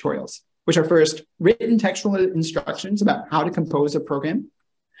programming tutorials, which are first, written textual instructions about how to compose a program,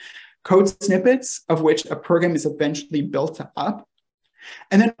 code snippets of which a program is eventually built up,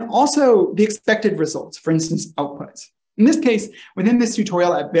 and then also the expected results, for instance, outputs. In this case, within this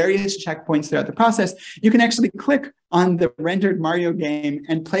tutorial at various checkpoints throughout the process, you can actually click on the rendered Mario game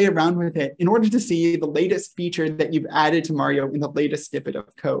and play around with it in order to see the latest feature that you've added to Mario in the latest snippet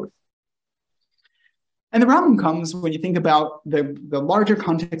of code. And the problem comes when you think about the larger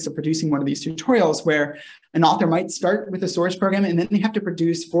context of producing one of these tutorials, where an author might start with a source program and then they have to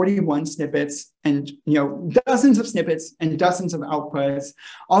produce 41 snippets and dozens of snippets and dozens of outputs,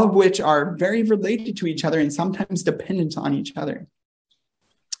 all of which are very related to each other and sometimes dependent on each other.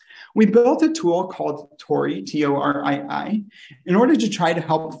 We built a tool called Torii, T-O-R-I-I, in order to try to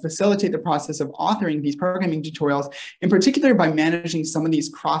help facilitate the process of authoring these programming tutorials, in particular by managing some of these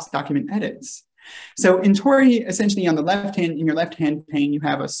cross-document edits. So in Torii, essentially on the in your left-hand pane, you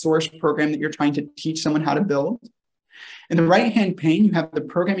have a source program that you're trying to teach someone how to build. In the right-hand pane, you have the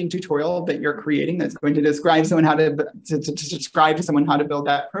programming tutorial that you're creating that's going to describe someone how to describe to someone how to build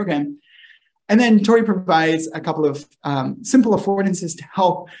that program. And then Torii provides a couple of simple affordances to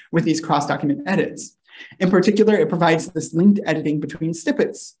help with these cross-document edits. In particular, it provides this linked editing between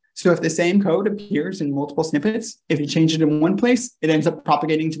snippets. So if the same code appears in multiple snippets, if you change it in one place, it ends up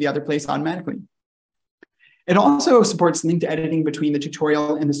propagating to the other place automatically. It also supports linked editing between the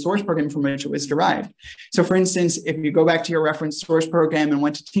tutorial and the source program from which it was derived. So for instance, if you go back to your reference source program and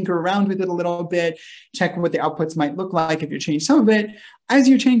want to tinker around with it a little bit, check what the outputs might look like if you change some of it, as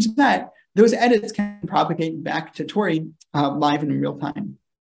you change that, those edits can propagate back to Torii live in real time.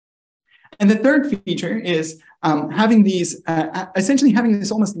 And the third feature is having these, essentially having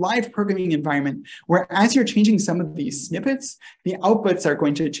this almost live programming environment where as you're changing some of these snippets, the outputs are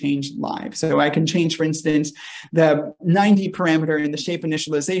going to change live. So I can change, for instance, the 90 parameter in the shape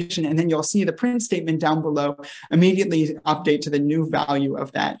initialization, and then you'll see the print statement down below immediately update to the new value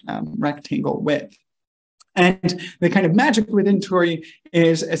of that rectangle width. And the kind of magic within Torii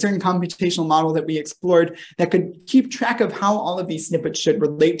is a certain computational model that we explored that could keep track of how all of these snippets should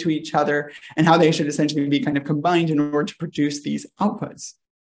relate to each other and how they should essentially be kind of combined in order to produce these outputs.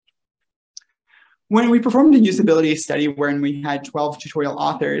 When we performed a usability study wherein we had 12 tutorial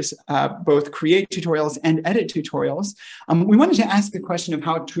authors, both create tutorials and edit tutorials, we wanted to ask the question of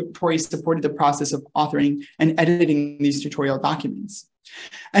how Tori supported the process of authoring and editing these tutorial documents.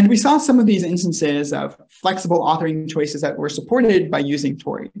 And we saw some of these instances of flexible authoring choices that were supported by using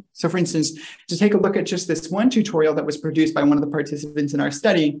Tori. So for instance, to take a look at just this one tutorial that was produced by one of the participants in our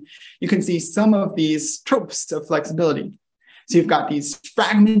study, you can see some of these tropes of flexibility. So you've got these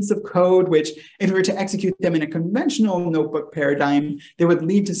fragments of code, which if you were to execute them in a conventional notebook paradigm, they would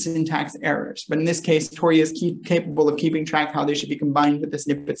lead to syntax errors. But in this case, Tori is capable of keeping track how they should be combined with the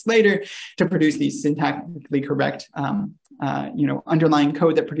snippets later to produce these syntactically correct underlying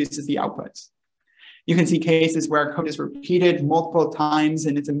code that produces the outputs. You can see cases where code is repeated multiple times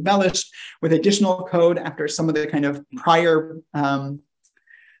and it's embellished with additional code after some of the kind of prior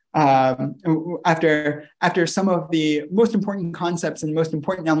after some of the most important concepts and most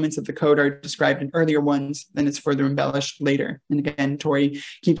important elements of the code are described in earlier ones, then it's further embellished later. And again, Tori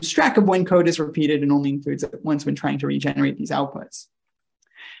keeps track of when code is repeated and only includes it once when trying to regenerate these outputs.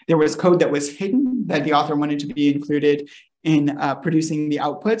 There was code that was hidden that the author wanted to be included in producing the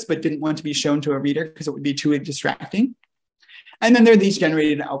outputs, but didn't want to be shown to a reader because it would be too distracting. And then there are these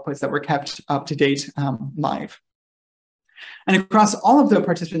generated outputs that were kept up to date live. And across all of the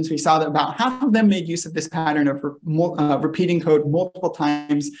participants, we saw that about half of them made use of this pattern of repeating code multiple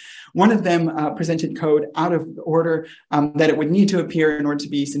times. One of them presented code out of the order that it would need to appear in order to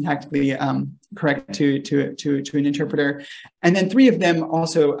be syntactically correct to an interpreter. And then 3 of them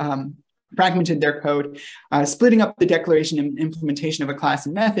also fragmented their code, splitting up the declaration and implementation of a class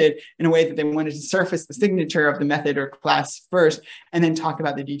and method in a way that they wanted to surface the signature of the method or class first, and then talk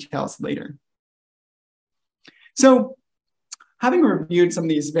about the details later. So, having reviewed some of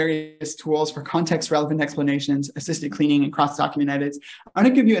these various tools for context-relevant explanations, assisted cleaning, and cross-document edits, I want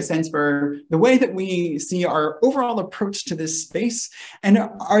to give you a sense for the way that we see our overall approach to this space and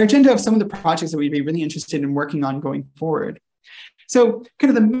our agenda of some of the projects that we'd be really interested in working on going forward. So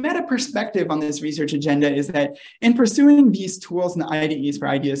kind of the meta perspective on this research agenda is that in pursuing these tools in the IDEs for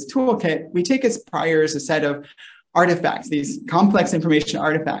IDEas toolkit, we take as priors a set of artifacts, these complex information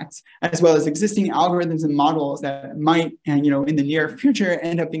artifacts, as well as existing algorithms and models that might, in the near future,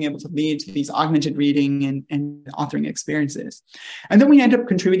 end up being able to lead to these augmented reading and authoring experiences. And then we end up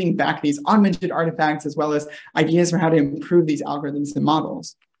contributing back these augmented artifacts as well as ideas for how to improve these algorithms and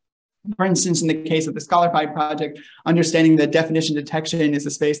models. For instance, in the case of the Scholarify project, understanding that definition detection is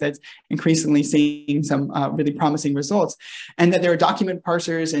a space that's increasingly seeing some really promising results, and that there are document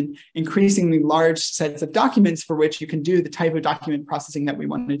parsers and increasingly large sets of documents for which you can do the type of document processing that we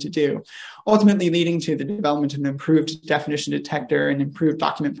wanted to do, ultimately leading to the development of an improved definition detector and improved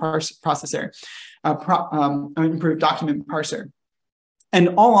document processor, improved document parser. And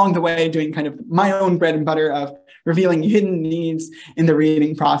all along the way, doing kind of my own bread and butter of revealing hidden needs in the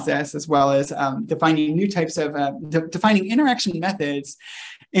reading process, as well as defining new types of, defining interaction methods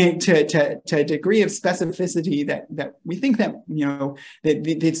to a degree of specificity that we think that, that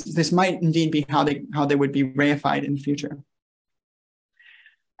this might indeed be how they would be reified in the future.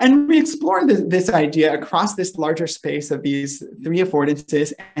 And we explore this idea across this larger space of these 3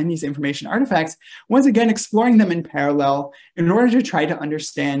 affordances and these information artifacts, once again, exploring them in parallel in order to try to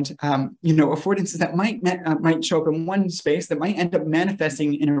understand, affordances that might show up in one space that might end up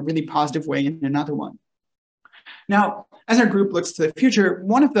manifesting in a really positive way in another one. Now, as our group looks to the future,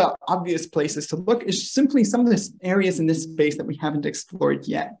 one of the obvious places to look is simply some of the areas in this space that we haven't explored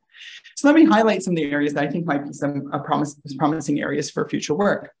yet. So let me highlight some of the areas that I think might be some promising areas for future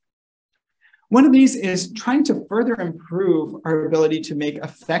work. One of these is trying to further improve our ability to make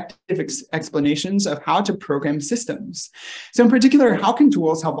effective explanations of how to program systems. So in particular, how can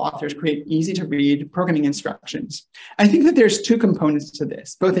tools help authors create easy to read programming instructions? I think that there's 2 components to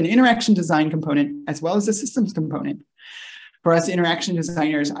this, both an interaction design component as well as a systems component. For us interaction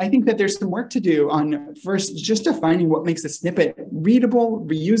designers, I think that there's some work to do on first just defining what makes a snippet readable,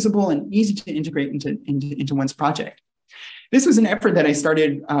 reusable, and easy to integrate into one's project. This was an effort that I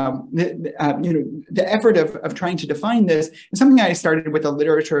started, the effort of trying to define this is something I started with a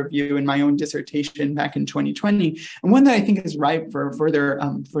literature review in my own dissertation back in 2020, and one that I think is ripe for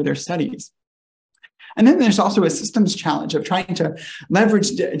further studies. And then there's also a systems challenge of trying to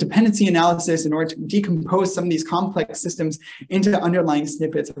leverage dependency analysis in order to decompose some of these complex systems into underlying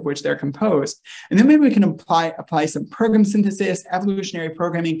snippets of which they're composed. And then maybe we can apply some program synthesis, evolutionary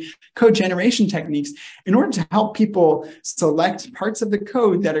programming, code generation techniques in order to help people select parts of the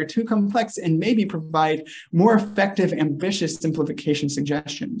code that are too complex and maybe provide more effective, ambitious simplification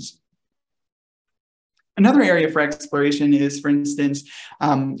suggestions. Another area for exploration is, for instance,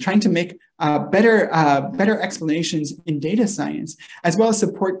 trying to make better explanations in data science, as well as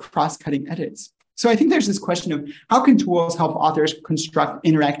support cross-cutting edits. So I think there's this question of how can tools help authors construct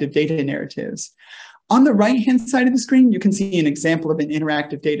interactive data narratives? On the right-hand side of the screen, you can see an example of an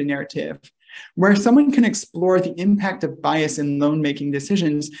interactive data narrative where someone can explore the impact of bias in loan-making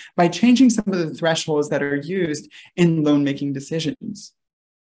decisions by changing some of the thresholds that are used in loan-making decisions.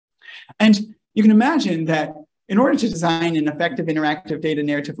 And you can imagine that in order to design an effective interactive data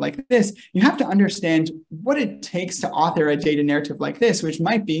narrative like this, you have to understand what it takes to author a data narrative like this, which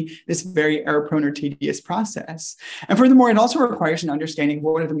might be this very error-prone or tedious process. And furthermore, it also requires an understanding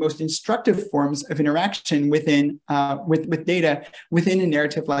what are the most instructive forms of interaction within with data within a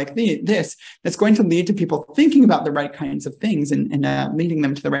narrative like this that's going to lead to people thinking about the right kinds of things and leading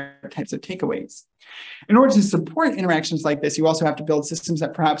them to the right types of takeaways. In order to support interactions like this, you also have to build systems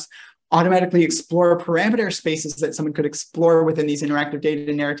that perhaps automatically explore parameter spaces that someone could explore within these interactive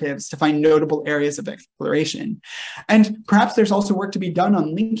data narratives to find notable areas of exploration. And perhaps there's also work to be done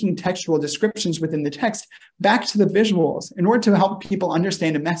on linking textual descriptions within the text back to the visuals in order to help people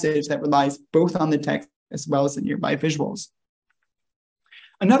understand a message that relies both on the text as well as the nearby visuals.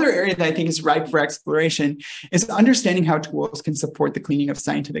 Another area that I think is ripe for exploration is understanding how tools can support the cleaning of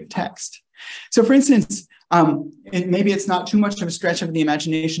scientific text. So for instance, maybe it's not too much of a stretch of the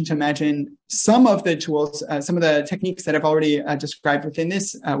imagination to imagine some of the tools, some of the techniques that I've already described within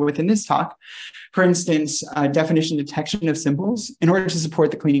this talk. For instance, definition detection of symbols in order to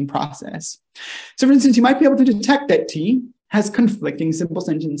support the cleaning process. So for instance, you might be able to detect that T has conflicting symbol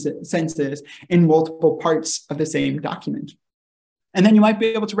senses in multiple parts of the same document. And then you might be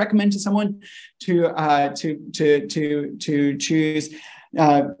able to recommend to someone to choose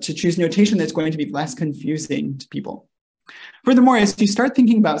notation that's going to be less confusing to people. Furthermore, as you start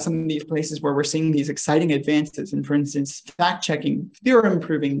thinking about some of these places where we're seeing these exciting advances in, for instance, fact-checking, theorem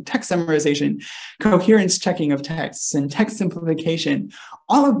proving, text summarization, coherence checking of texts, and text simplification,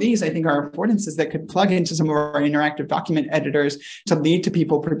 all of these, I think, are affordances that could plug into some of our interactive document editors to lead to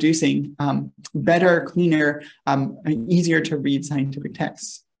people producing better, cleaner, easier to read scientific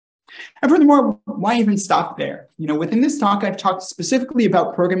texts. And furthermore, why even stop there? You know, within this talk, I've talked specifically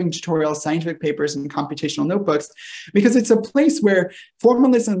about programming tutorials, scientific papers, and computational notebooks, because it's a place where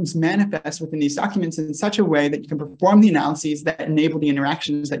formalisms manifest within these documents in such a way that you can perform the analyses that enable the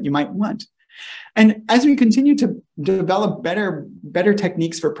interactions that you might want. And as we continue to develop better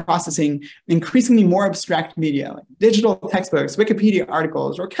techniques for processing increasingly more abstract media, like digital textbooks, Wikipedia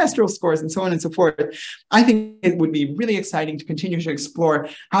articles, orchestral scores, and so on and so forth, I think it would be really exciting to continue to explore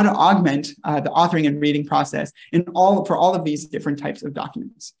how to augment the authoring and reading process for all of these different types of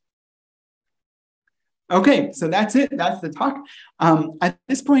documents. Okay, so that's it. That's the talk. At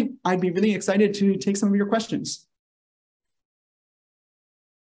this point, I'd be really excited to take some of your questions.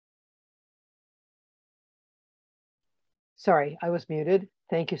 Sorry, I was muted.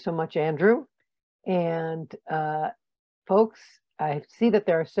 Thank you so much, Andrew. And folks, I see that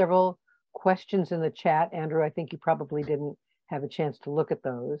there are several questions in the chat. Andrew, I think you probably didn't have a chance to look at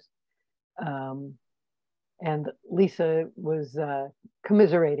those. And Lisa was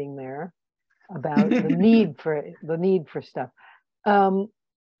commiserating there about the need for stuff.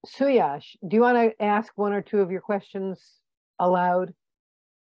 Suyash, do you want to ask one or two of your questions aloud?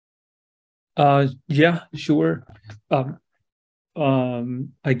 Yeah, sure.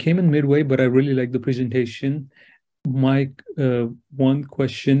 I came in midway, but I really like the presentation. My one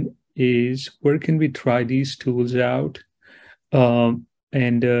question is, where can we try these tools out? Is there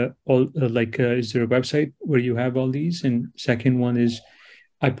a website where you have all these? And second one is,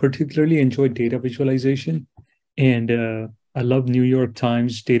 I particularly enjoy data visualization, and I love New York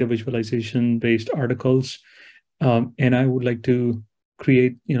Times data visualization based articles, and I would like to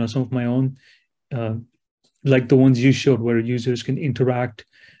create, some of my own. Like the ones you showed where users can interact,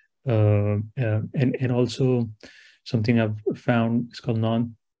 and also something I've found is called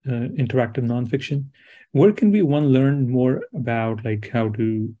interactive nonfiction. Where can one learn more about like how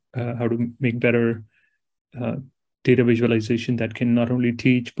to make better data visualization that can not only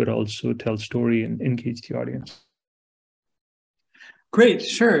teach but also tell story and engage the audience? Great,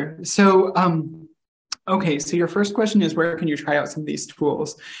 sure. So okay, so your first question is, where can you try out some of these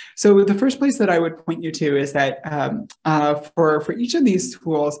tools? So the first place that I would point you to is that for each of these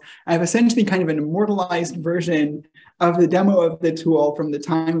tools, I have essentially kind of an immortalized version of the demo of the tool from the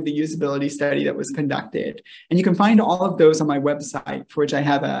time of the usability study that was conducted. And you can find all of those on my website, for which I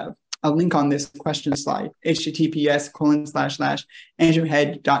have a link on this question slide,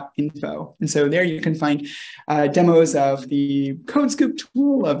 https://andrewhead.info. And so there you can find demos of the CodeScoop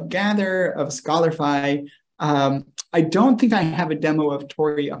tool, of Gather, of Scholarify, I don't think I have a demo of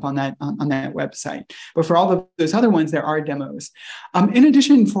Tori up on that website, but for all of those other ones, there are demos. In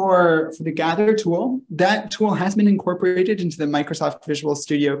addition, for the Gather tool, that tool has been incorporated into the Microsoft Visual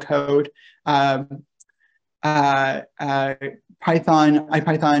Studio Code IPython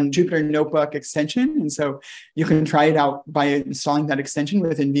Jupyter Notebook extension. And so you can try it out by installing that extension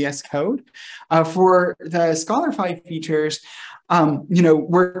within VS Code. For the Scholarify features,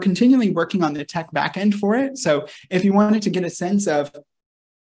 we're continually working on the tech backend for it. So if you wanted to get a sense of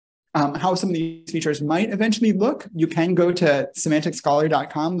how some of these features might eventually look, you can go to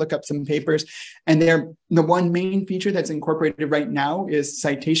semanticscholar.com, look up some papers, and the one main feature that's incorporated right now is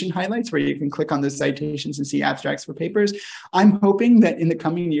citation highlights, where you can click on the citations and see abstracts for papers. I'm hoping that in the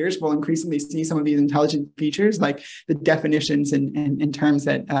coming years, we'll increasingly see some of these intelligent features, like the definitions and terms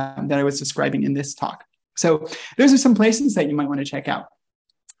that I was describing in this talk. So those are some places that you might want to check out.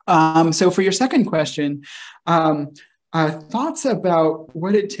 So for your second question, thoughts about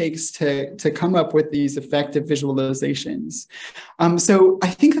what it takes to come up with these effective visualizations. So I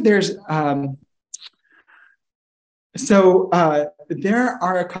think that there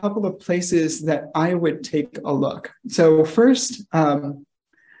are a couple of places that I would take a look. So first,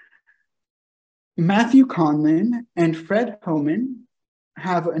 Matthew Conlin and Fred Homan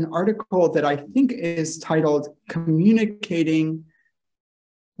have an article that I think is titled Communicating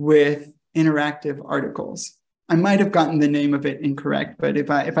with Interactive Articles. I might have gotten the name of it incorrect, but if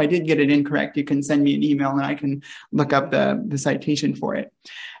I did get it incorrect, you can send me an email and I can look up the citation for it.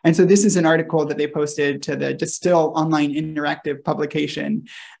 And so this is an article that they posted to the Distill online interactive publication.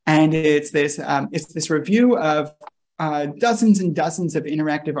 And it's this review of dozens and dozens of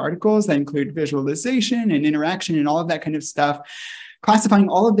interactive articles that include visualization and interaction and all of that kind of stuff, classifying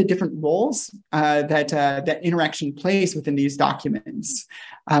all of the different roles that interaction plays within these documents.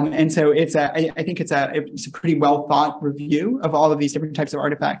 And so I think it's a pretty well thought review of all of these different types of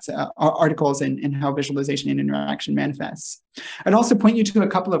articles and how visualization and interaction manifests. I'd also point you to a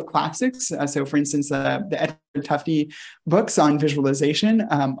couple of classics. So for instance, the Edward Tufte books on visualization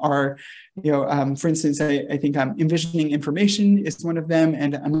are, for instance, I think Envisioning Information is one of them,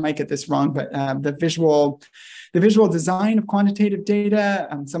 and I might get this wrong, but the visual design of quantitative data.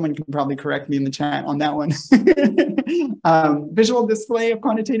 Someone can probably correct me in the chat on that one. Visual display of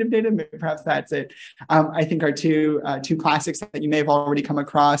quantitative data, perhaps that's it. I think are two classics that you may have already come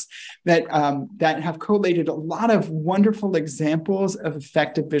across that have collated a lot of wonderful examples of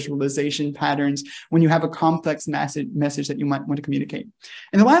effective visualization patterns when you have a complex message that you might want to communicate.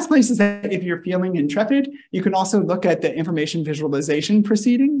 And the last place is that if you're feeling intrepid, you can also look at the information visualization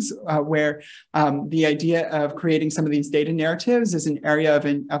proceedings, where the idea of creating some of these data narratives is an area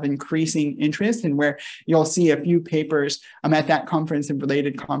of increasing interest, and where you'll see a few papers at that conference and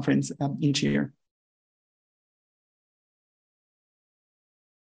related conference each year.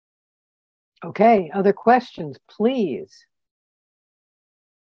 Okay, other questions, please.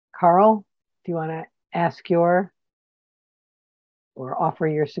 Carl, do you want to ask or offer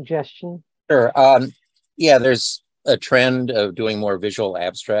your suggestion? Sure. Yeah, there's a trend of doing more visual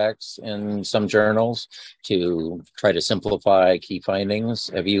abstracts in some journals to try to simplify key findings.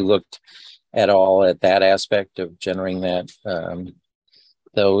 Have you looked at all at that aspect of generating that?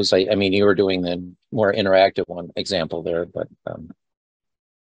 Those, I mean, you were doing the more interactive one example there, but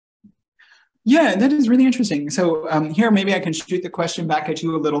yeah, that is really interesting. So here, maybe I can shoot the question back at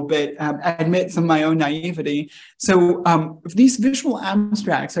you a little bit, admit some of my own naivety. So these visual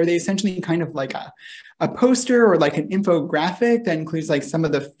abstracts, are they essentially kind of like a poster or like an infographic that includes like some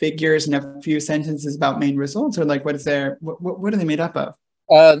of the figures and a few sentences about main results, or like what are they made up of?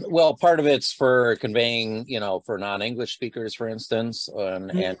 Well, part of it's for conveying, for non-English speakers, for instance,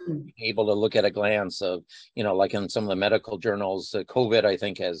 and being able to look at a glance of, like in some of the medical journals, COVID, I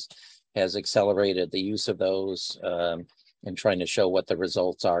think, has accelerated the use of those and trying to show what the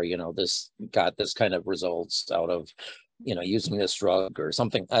results are. This got this kind of results out of, using this drug or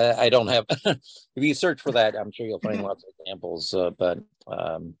something. I don't have, if you search for that, I'm sure you'll find lots of examples, but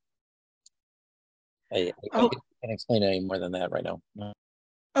I can't explain any more than that right now.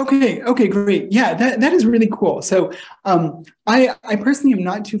 Okay, great. Yeah, that is really cool. So I personally am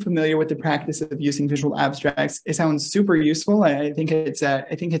not too familiar with the practice of using visual abstracts. It sounds super useful. I think it's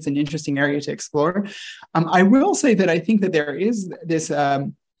an interesting area to explore. I will say that I think that there is this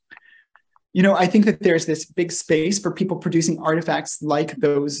I think that there's this big space for people producing artifacts like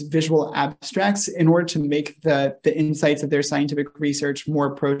those visual abstracts in order to make the insights of their scientific research more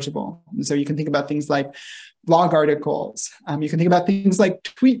approachable. And so you can think about things like blog articles. You can think about things like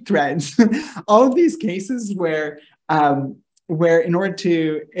tweet threads. All of these cases where in order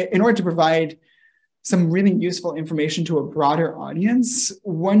to provide some really useful information to a broader audience,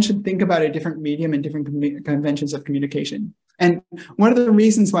 one should think about a different medium and different conventions of communication. And one of the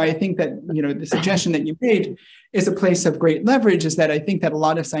reasons why I think that, the suggestion that you made is a place of great leverage is that I think that a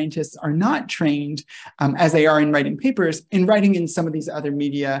lot of scientists are not trained, as they are in writing papers, in writing in some of these other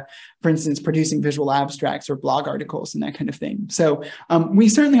media, for instance, producing visual abstracts or blog articles and that kind of thing. So we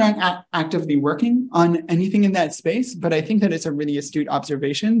certainly aren't actively working on anything in that space, but I think that it's a really astute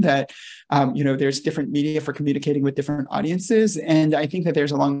observation that, there's different media for communicating with different audiences. And I think that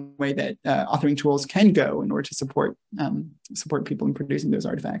there's a long way that authoring tools can go in order to support people in producing those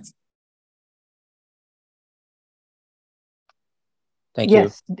artifacts. Thank you.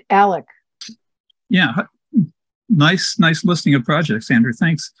 Yes, Alec. Yeah, nice listing of projects, Andrew.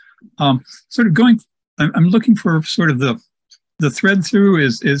 Thanks. Sort of I'm looking for sort of the thread through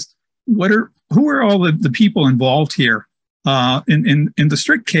is who are all the people involved here? In the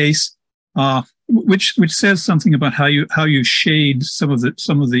strict case, which says something about how you shade some of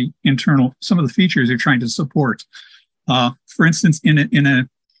the features you're trying to support. For instance,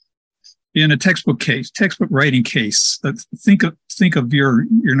 in a textbook writing case, think of your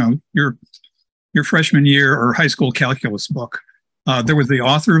freshman year or high school calculus book. There was the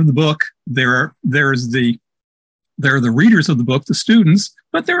author of the book. There are the readers of the book, the students,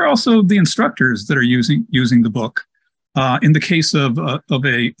 but there are also the instructors that are using the book. In the case of a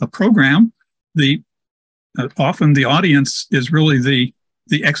program, often the audience is really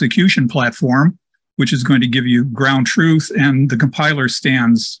the execution platform, which is going to give you ground truth, and the compiler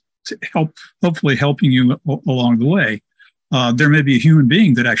stands to hopefully helping you along the way. There may be a human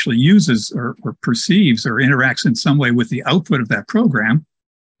being that actually uses or perceives or interacts in some way with the output of that program,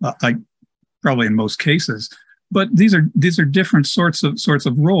 probably in most cases. But these are different sorts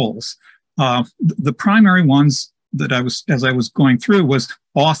of roles. The primary ones that as I was going through was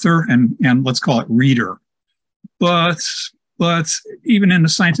author and let's call it reader. But even in a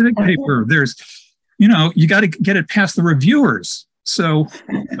scientific paper, there's you got to get it past the reviewers. So,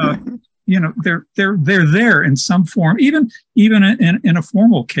 they're there in some form, even in a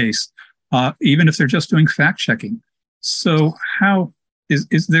formal case, even if they're just doing fact checking. So how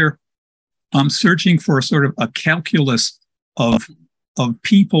is there searching for sort of a calculus of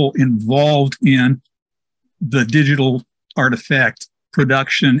people involved in the digital artifact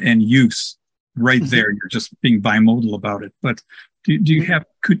production and use right there? You're just being bimodal about it, but do you have,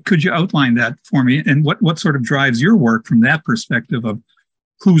 could you outline that for me, and what sort of drives your work from that perspective of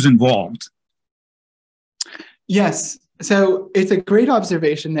who's involved? Yes, so it's a great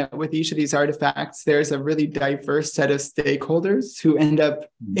observation that with each of these artifacts, there's a really diverse set of stakeholders who end up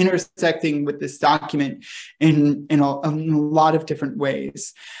intersecting with this document in a lot of different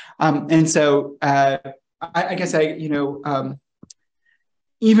ways. And so I guess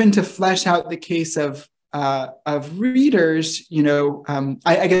even to flesh out the case of readers,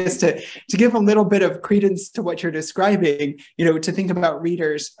 I guess to give a little bit of credence to what you're describing, to think about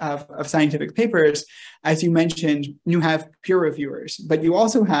readers of scientific papers, as you mentioned, you have peer reviewers, but you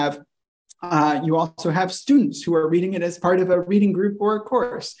also have students who are reading it as part of a reading group or a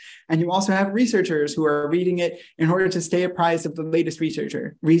course. And you also have researchers who are reading it in order to stay apprised of the latest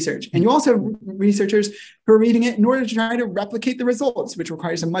research. And you also have researchers who are reading it in order to try to replicate the results, which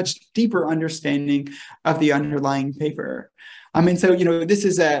requires a much deeper understanding of the underlying paper. And so, this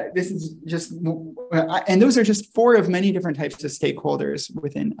is just, and those are just four of many different types of stakeholders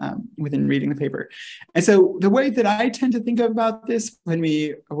within reading the paper. And so the way that I tend to think about this when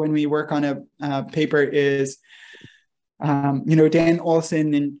we work on a paper is, Dan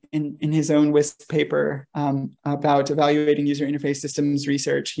Olson in his own WISC paper about evaluating user interface systems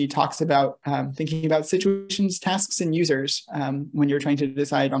research, he talks about thinking about situations, tasks, and users when you're trying to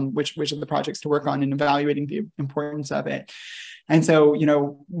decide on which of the projects to work on and evaluating the importance of it. And so,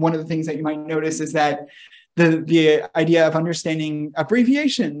 one of the things that you might notice is that the idea of understanding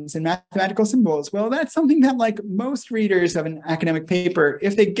abbreviations and mathematical symbols, well, that's something that, like most readers of an academic paper,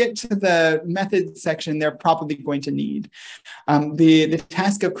 if they get to the methods section, they're probably going to need. The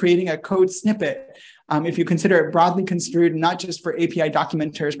task of creating a code snippet, if you consider it broadly construed, not just for API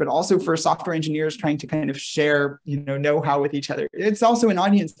documenters, but also for software engineers trying to kind of share, know-how with each other. It's also an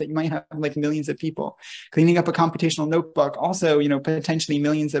audience that you might have like millions of people. Cleaning up a computational notebook, also, potentially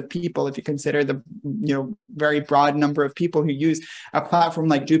millions of people if you consider the, very broad number of people who use a platform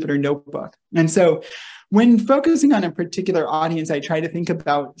like Jupyter Notebook. And so when focusing on a particular audience, I try to think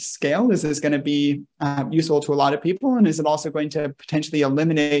about scale. Is this going to be useful to a lot of people? And is it also going to potentially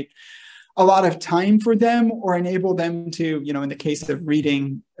eliminate a lot of time for them or enable them to, in the case of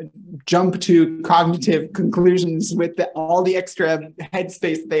reading, jump to cognitive conclusions with all the extra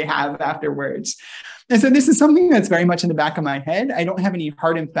headspace they have afterwards. And so this is something that's very much in the back of my head. I don't have any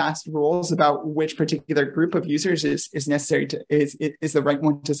hard and fast rules about which particular group of users is necessary is the right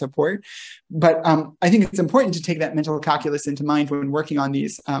one to support. But I think it's important to take that mental calculus into mind when working on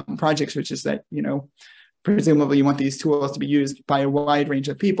these projects, which is that, presumably you want these tools to be used by a wide range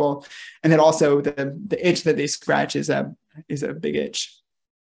of people. And that also the itch that they scratch is a big itch.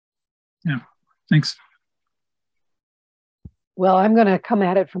 Yeah, thanks. Well, I'm going to come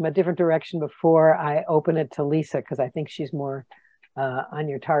at it from a different direction before I open it to Lisa, because I think she's more on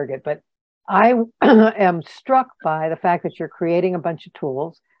your target. But I am struck by the fact that you're creating a bunch of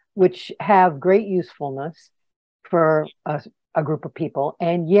tools which have great usefulness for a group of people.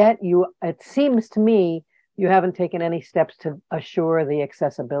 And yet it seems to me you haven't taken any steps to assure the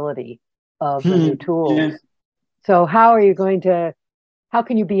accessibility of the new tools. Yeah. So how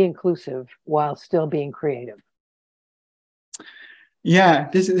can you be inclusive while still being creative? Yeah,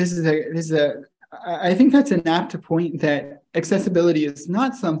 I think that's an apt point that accessibility is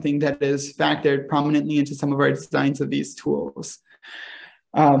not something that is factored prominently into some of our designs of these tools.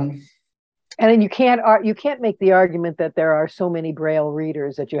 And then you can't make the argument that there are so many Braille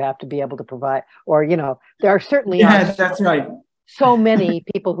readers that you have to be able to provide, or there are certainly that's right. So many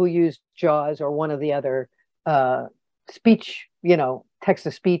people who use JAWS or one of the other speech, text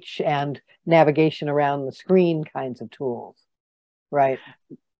to speech and navigation around the screen kinds of tools. Right.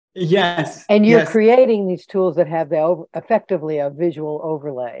 Yes. And you're creating these tools that have effectively a visual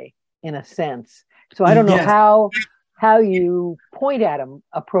overlay in a sense. So I don't know how you point at them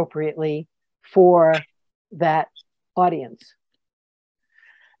appropriately for that audience.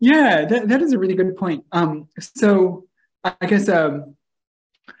 Yeah, that is a really good point. So I guess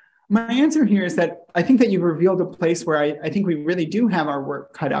my answer here is that I think that you've revealed a place where I think we really do have our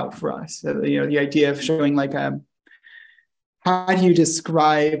work cut out for us. So, the idea of showing how do you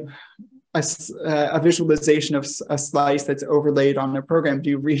describe a visualization of a slice that's overlaid on a program? Do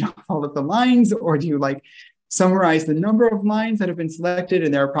you read off all of the lines, or do you summarize the number of lines that have been selected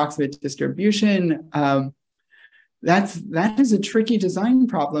and their approximate distribution? That is a tricky design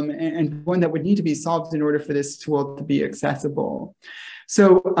problem and one that would need to be solved in order for this tool to be accessible.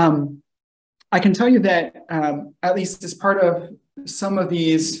 So I can tell you that at least as part of some of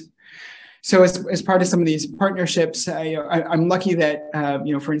these, as part of some of these partnerships, I'm lucky that,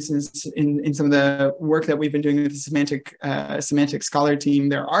 for instance, in some of the work that we've been doing with the Semantic Scholar team,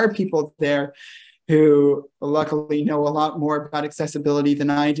 there are people there who luckily know a lot more about accessibility than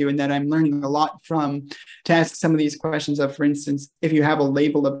I do, and that I'm learning a lot from, to ask some of these questions of, for instance, if you have a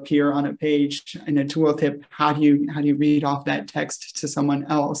label appear on a page in a tooltip, how do you read off that text to someone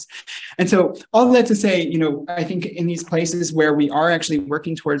else? And so all that to say, I think in these places where we are actually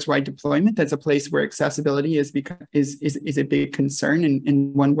working towards wide deployment, that's a place where accessibility is a big concern,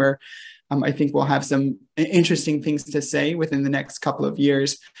 and one where I think we'll have some interesting things to say within the next couple of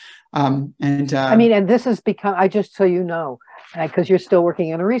years. And this has become, I just so you know, because you're still working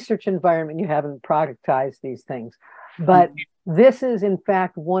in a research environment, you haven't productized these things, but this is in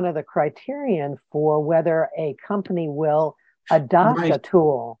fact one of the criterion for whether a company will adopt a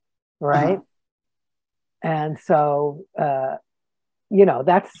tool, right? And so,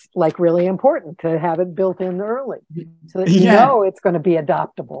 that's really important to have it built in early so that you know it's going to be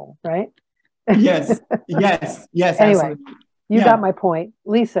adoptable, right? Yes. Anyway. Absolutely. You got my point.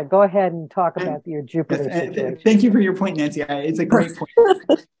 Lisa, go ahead and talk about your Jupyter situation. Thank you for your point, Nancy. It's a great point.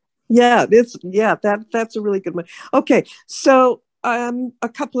 That's a really good one. Okay, so a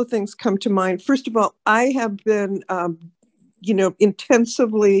couple of things come to mind. First of all, I have been,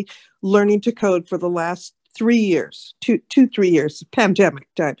 intensively learning to code for the last 3 years, 3 years, pandemic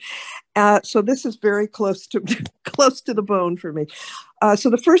time. So this is very close to the bone for me. So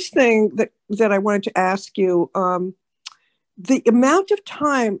the first thing that I wanted to ask you. The amount of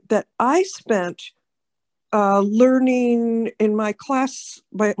time that I spent learning in my class,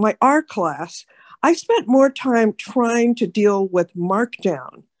 my R class, I spent more time trying to deal with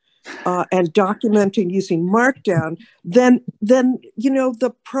Markdown and documenting using Markdown than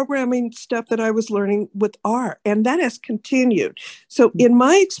the programming stuff that I was learning with R, and that has continued. So in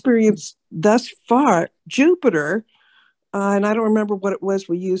my experience thus far, Jupyter. And I don't remember what it was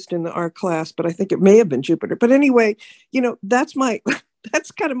we used in our class, but I think it may have been Jupyter. But anyway, that's kind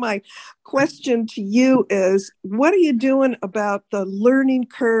of my question to you is, what are you doing about the learning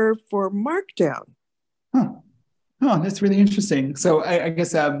curve for Markdown? Oh, that's really interesting. So I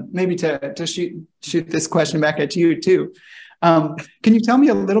guess maybe to shoot this question back at you too. Can you tell me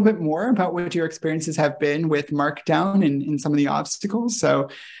a little bit more about what your experiences have been with Markdown and some of the obstacles? So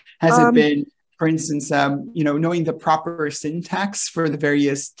has it been, for instance, knowing the proper syntax for the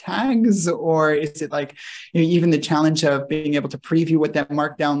various tags, or is it like, even the challenge of being able to preview what that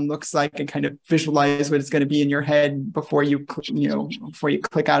Markdown looks like and kind of visualize what it's going to be in your head before you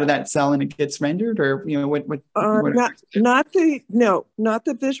click out of that cell and it gets rendered, or not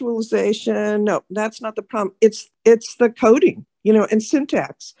the visualization. No, that's not the problem. It's the coding, and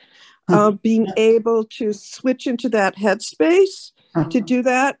syntax. Being able to switch into that headspace. To do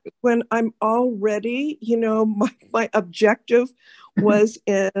that when I'm already, my objective was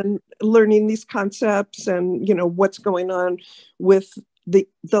in learning these concepts and, what's going on with the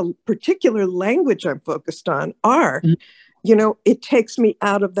particular language I'm focused on, R. It takes me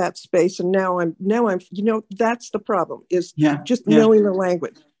out of that space. And now I'm, that's the problem, is just knowing the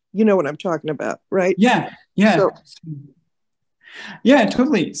language. You know what I'm talking about, right? Yeah. Yeah,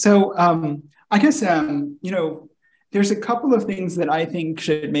 totally. So I guess, there's a couple of things that I think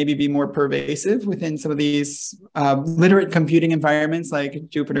should maybe be more pervasive within some of these literate computing environments like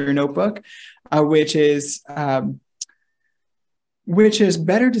Jupyter Notebook, which is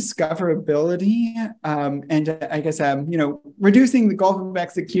better discoverability and I guess reducing the gulf of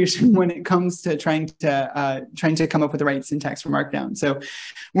execution when it comes to trying to come up with the right syntax for Markdown. So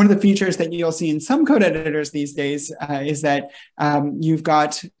one of the features that you'll see in some code editors these days is that you've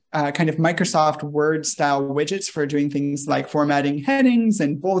got kind of Microsoft Word style widgets for doing things like formatting headings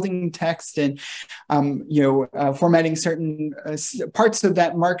and bolding text and, formatting certain parts of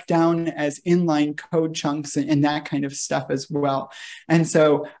that Markdown as inline code chunks and that kind of stuff as well. And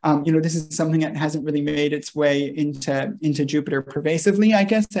so, this is something that hasn't really made its way into Jupyter pervasively, I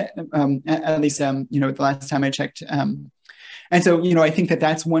guess, at least, the last time I checked. And so, I think that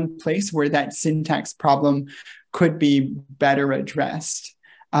that's one place where that syntax problem could be better addressed.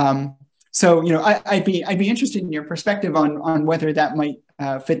 So, I'd be interested in your perspective on whether that might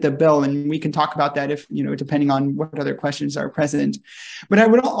fit the bill, and we can talk about that if, depending on what other questions are present. But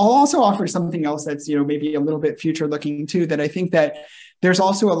I'll also offer something else that's, maybe a little bit future looking too, that I think that there's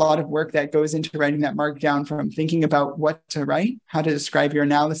also a lot of work that goes into writing that Markdown, from thinking about what to write, how to describe your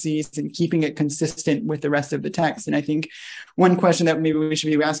analyses, and keeping it consistent with the rest of the text. And I think one question that maybe we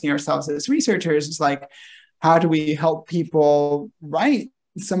should be asking ourselves as researchers is like, how do we help people write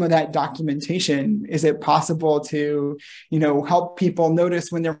some of that documentation? Is it possible to, help people notice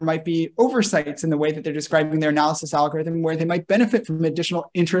when there might be oversights in the way that they're describing their analysis algorithm, where they might benefit from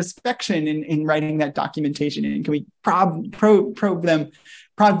additional introspection in writing that documentation? And can we prod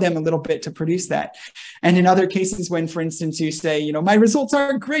them a little bit to produce that? And in other cases, when, for instance, you say, my results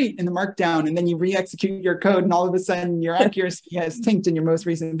are great in the Markdown, and then you re-execute your code, and all of a sudden your accuracy has tanked in your most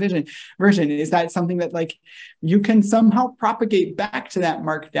recent version, is that something that you can somehow propagate back to that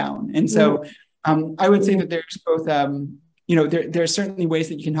Markdown? And so I would say that there's both, there are certainly ways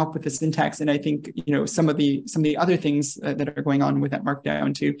that you can help with the syntax. And I think, some of the other things that are going on with that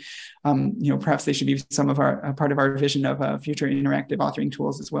Markdown too, perhaps they should be some of our part of our vision of future interactive authoring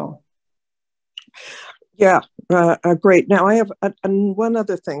tools as well. Yeah, great. Now I have one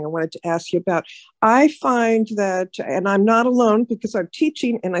other thing I wanted to ask you about. I find that, and I'm not alone because I'm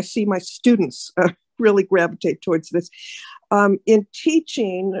teaching and I see my students really gravitate towards this. In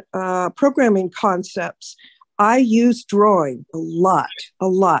teaching programming concepts, I use drawing a lot,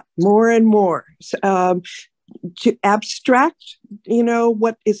 more and more, to abstract,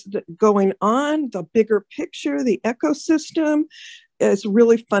 what is going on, the bigger picture, the ecosystem. Is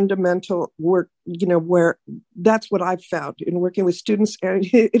really fundamental work, where that's what I've found in working with students, and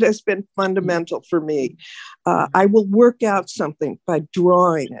it has been fundamental for me. I will work out something by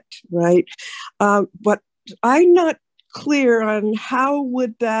drawing it, right? But I'm not clear on how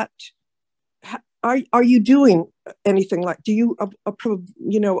would that, are you doing anything like, do you,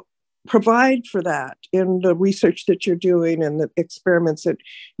 provide for that in the research that you're doing and the experiments that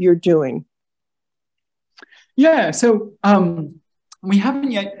you're doing? Yeah, so we haven't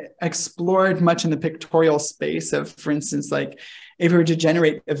yet explored much in the pictorial space of, for instance, if we were to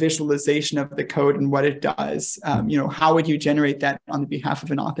generate a visualization of the code and what it does, how would you generate that on the behalf of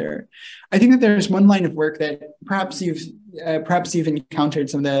an author? I think that there's one line of work that perhaps you've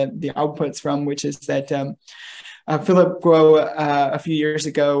encountered some of the outputs from, which is that Philip Guo a few years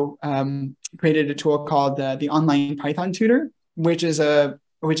ago created a tool called the Online Python Tutor, which is a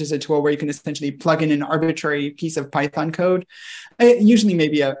tool where you can essentially plug in an arbitrary piece of Python code, usually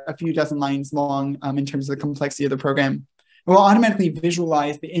maybe a few dozen lines long in terms of the complexity of the program. will automatically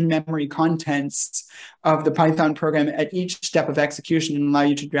visualize the in-memory contents of the Python program at each step of execution and allow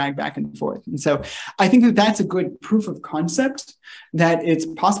you to drag back and forth. And so I think that that's a good proof of concept that it's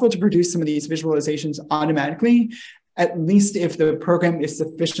possible to produce some of these visualizations automatically, at least if the program is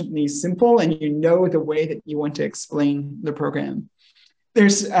sufficiently simple and you know the way that you want to explain the program.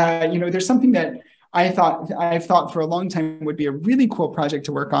 There's, there's something that I've thought for a long time would be a really cool project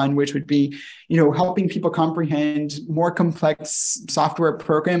to work on, which would be, helping people comprehend more complex software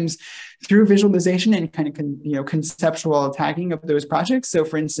programs through visualization and kind of, conceptual tagging of those projects. So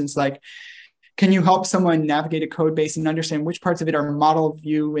for instance, like, can you help someone navigate a code base and understand which parts of it are model,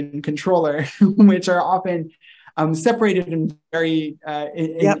 view, and controller, which are often separated in very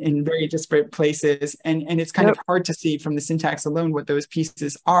in very disparate places, and it's kind of hard to see from the syntax alone what those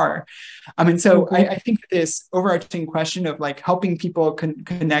pieces are. And so I think this overarching question of like helping people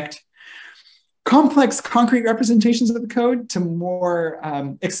connect complex concrete representations of the code to more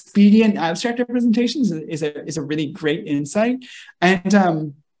expedient abstract representations is a really great insight.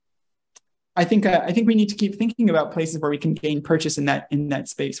 And I think we need to keep thinking about places where we can gain purchase in that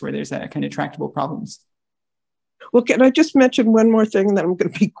space where there's that kind of tractable problems. Well, can I just mention one more thing, and then I'm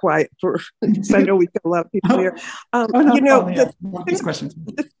going to be quiet for, because I know we've got a lot of people here.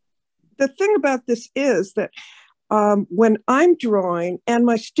 The thing about this is that when I'm drawing and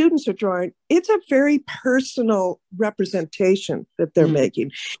my students are drawing, it's a very personal representation that they're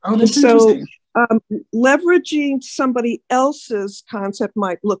making. Oh, that's interesting. Leveraging somebody else's concept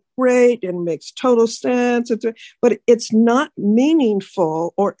might look great and makes total sense, but it's not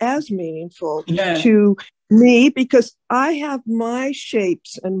meaningful or as meaningful to me because I have my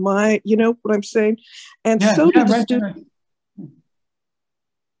shapes and my, you know what I'm saying? And so do the students.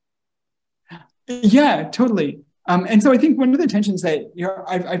 Yeah, totally. And so I think one of the tensions that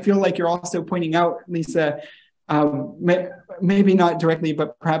I feel like you're also pointing out, Lisa, maybe not directly,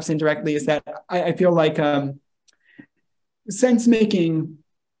 but perhaps indirectly, is that I feel like sense making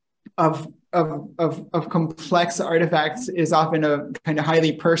of complex artifacts is often a kind of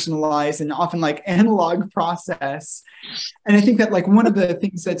highly personalized and often like analog process. And I think that like one of the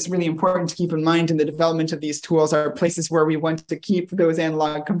things that's really important to keep in mind in the development of these tools are places where we want to keep those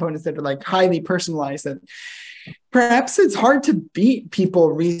analog components that are like highly personalized. That perhaps it's hard to beat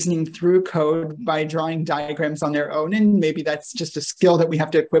people reasoning through code by drawing diagrams on their own. And maybe that's just a skill that we have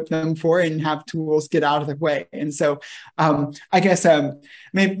to equip them for and have tools get out of the way. And so I guess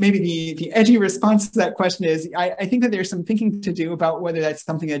maybe the edgy response to that question is, I think that there's some thinking to do about whether that's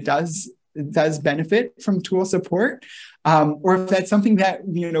something that does benefit from tool support, or if that's something that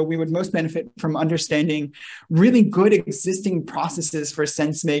we would most benefit from understanding really good existing processes for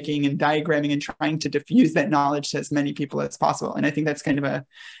sense making and diagramming and trying to diffuse that knowledge to as many people as possible. And I think that's kind of a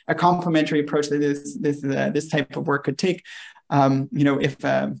complementary approach that this type of work could take.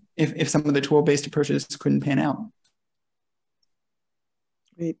 If some of the tool based approaches couldn't pan out.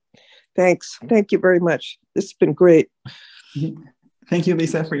 Great, thanks. Thank you very much. This has been great. Thank you,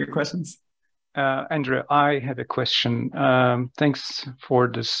 Lisa, for your questions. Andrea, I have a question. Thanks for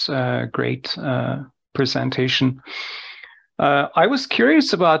this great presentation. I was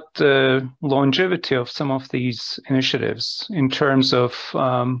curious about the longevity of some of these initiatives in terms of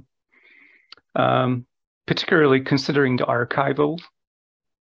particularly considering the archival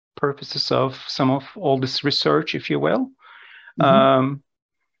purposes of some of all this research, if you will.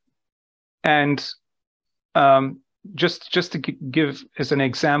 Just to give as an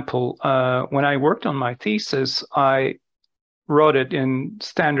example, when I worked on my thesis, I wrote it in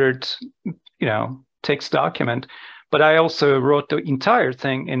standard, text document, but I also wrote the entire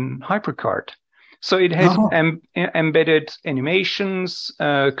thing in HyperCard. So it had embedded animations,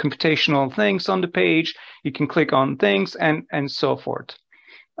 computational things on the page. You can click on things and so forth.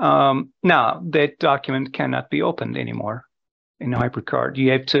 Now that document cannot be opened anymore in HyperCard. You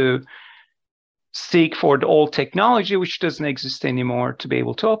have to seek for the old technology, which doesn't exist anymore, to be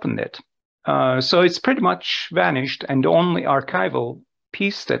able to open it. So it's pretty much vanished, and the only archival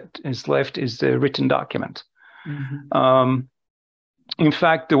piece that is left is the written document. In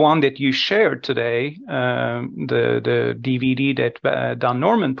fact, the one that you shared today, the DVD that Don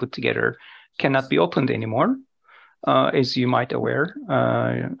Norman put together, cannot be opened anymore, as you might aware.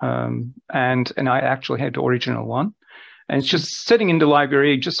 And I actually had the original one, and it's just sitting in the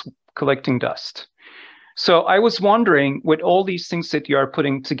library, just collecting dust. So I was wondering, with all these things that you are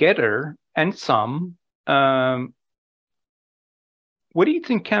putting together and some, what do you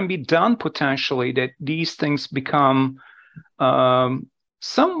think can be done potentially that these things become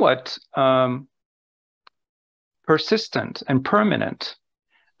somewhat persistent and permanent?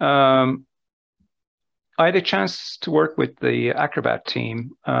 I I had a chance to work with the Acrobat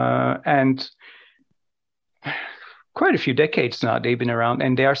team, and quite a few decades now they've been around,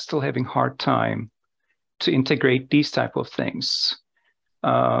 and they are still having hard time to integrate these type of things.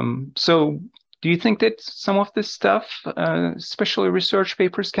 So do you think that some of this stuff, especially research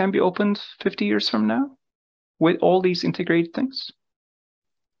papers, can be opened 50 years from now with all these integrated things?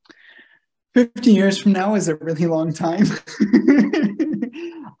 50 years from now is a really long time.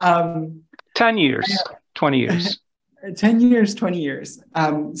 10 years, 20 years. 10 years, 20 years.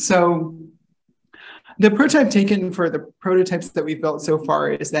 So the prototype taken for the prototypes that we've built so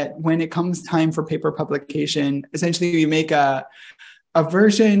far is that when it comes time for paper publication, essentially we make a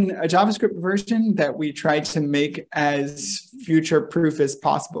version, a JavaScript version that we try to make as future-proof as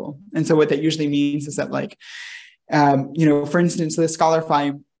possible. And so what that usually means is that, like, for instance, the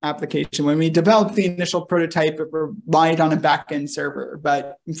Scholarify application, when we developed the initial prototype, it relied on a backend server.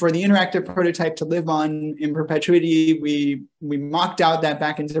 But for the interactive prototype to live on in perpetuity, we mocked out that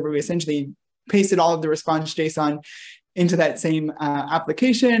backend server. We essentially pasted all of the response JSON into that same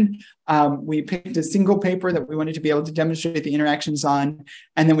application. We picked a single paper that we wanted to be able to demonstrate the interactions on,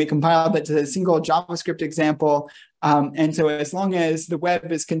 and then we compiled that to a single JavaScript example. And so as long as the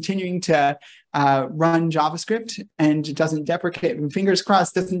web is continuing to run JavaScript and doesn't deprecate, and fingers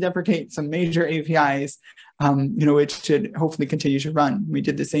crossed, doesn't deprecate some major APIs, it should hopefully continue to run. We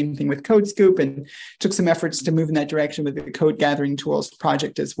did the same thing with CodeScoop and took some efforts to move in that direction with the code gathering tools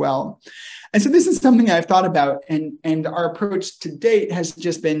project as well. And so this is something I've thought about, and our approach to date has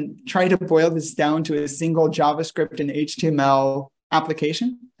just been try to boil this down to a single JavaScript and HTML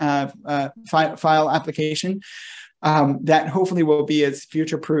application, file application, that hopefully will be as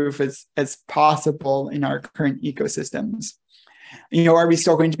future-proof as possible in our current ecosystems. Are we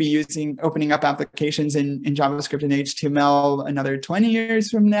still going to be opening up applications in JavaScript and HTML another 20 years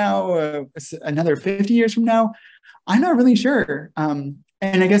from now, another 50 years from now? I'm not really sure.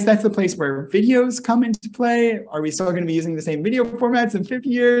 And I guess that's the place where videos come into play. Are we still going to be using the same video formats in 50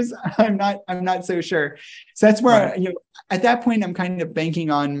 years? I'm not so sure. So that's where, at that point, I'm kind of banking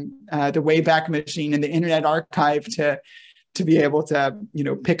on the Wayback Machine and the Internet Archive to be able to,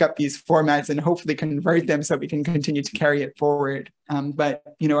 pick up these formats and hopefully convert them so we can continue to carry it forward. But,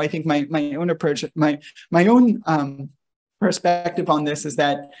 I think my own approach, my own perspective on this is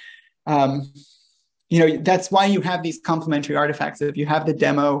that, that's why you have these complementary artifacts. If you have the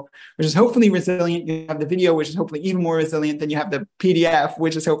demo, which is hopefully resilient, you have the video, which is hopefully even more resilient, then you have the PDF,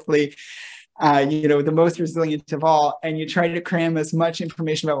 which is hopefully, the most resilient of all. And you try to cram as much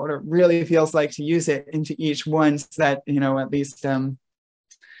information about what it really feels like to use it into each one so that, at least, so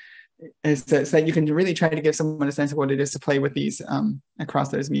that you can really try to give someone a sense of what it is to play with these across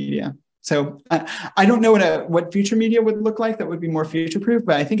those media. So I don't know what future media would look like that would be more future-proof,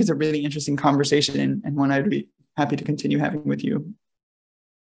 but I think it's a really interesting conversation and one I'd be happy to continue having with you.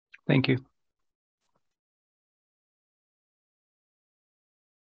 Thank you.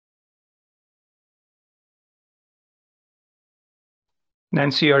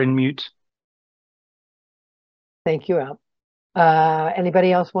 Nancy, you're in mute. Thank you, Al.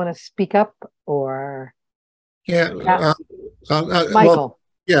 Anybody else want to speak up or? Yeah. Michael. Well,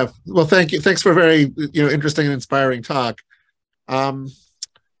 yeah. Well, thank you. Thanks for a very interesting and inspiring talk. I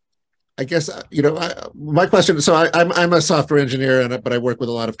guess my question. So I'm a software engineer, but I work with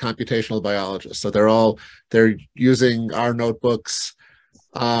a lot of computational biologists. So they're using our notebooks,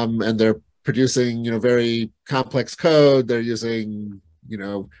 and they're producing very complex code. They're using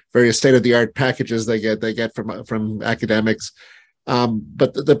various state-of-the-art packages they get from academics.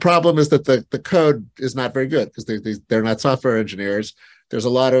 But the problem is that the code is not very good because they're not software engineers. There's a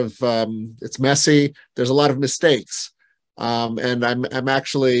lot of it's messy. There's a lot of mistakes, and I'm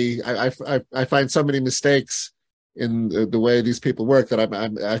actually I find so many mistakes in the way these people work that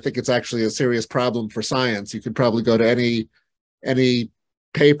I think it's actually a serious problem for science. You could probably go to any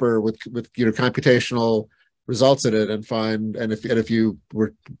paper with computational results in it and find, and if you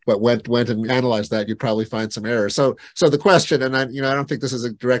went and analyzed that, you'd probably find some errors. So the question, and I don't think this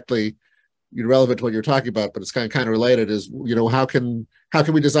is directly relevant to what you're talking about, but it's kind of related, is how can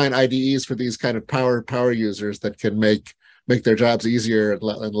we design IDEs for these kind of power users that can make their jobs easier and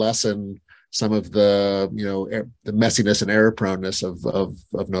lessen some of the the messiness and error proneness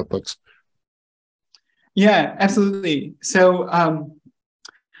of notebooks. Yeah, absolutely. So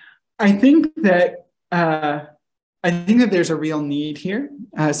I think that there's a real need here.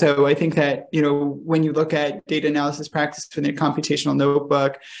 So I think that when you look at data analysis practice within a computational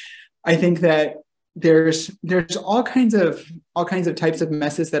notebook, I think that there's all kinds of types of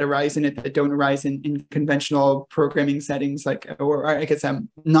messes that arise in it that don't arise in conventional programming settings, like, or I guess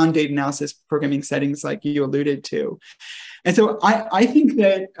non-data analysis programming settings, like you alluded to. And so I think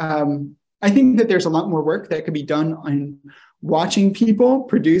that there's a lot more work that could be done on watching people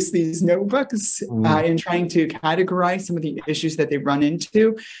produce these notebooks and trying to categorize some of the issues that they run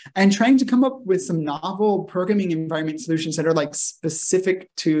into, and trying to come up with some novel programming environment solutions that are like specific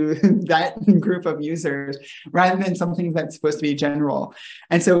to that group of users, rather than something that's supposed to be general.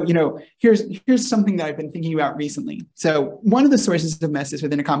 And so, you know, here's something that I've been thinking about recently. So one of the sources of messes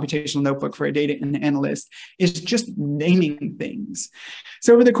within a computational notebook for a data analyst is just naming things.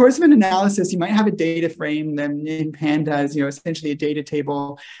 So over the course of an analysis, you might have a data frame, then in pandas, you know, essentially a data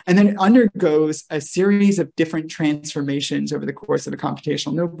table, and then it undergoes a series of different transformations over the course of a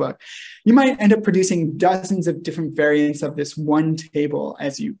computational notebook. You might end up producing dozens of different variants of this one table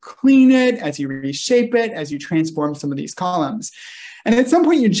as you clean it, as you reshape it, as you transform some of these columns. And at some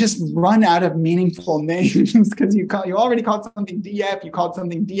point, you just run out of meaningful names because you already called something df, you called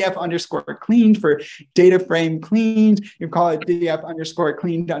something df underscore cleaned for data frame cleaned, you call it df underscore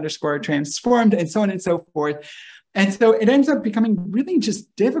cleaned underscore transformed, and so on and so forth. And so it ends up becoming really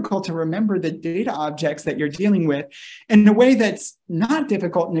just difficult to remember the data objects that you're dealing with in a way that's not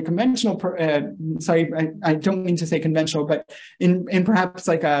difficult in a conventional, I don't mean to say conventional, but in perhaps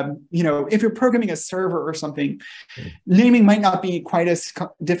like you know, if you're programming a server or something, naming might not be quite as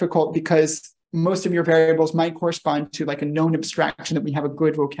difficult because most of your variables might correspond to like a known abstraction that we have a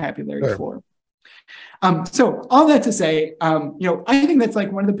good vocabulary for. So all that to say, you know, I think that's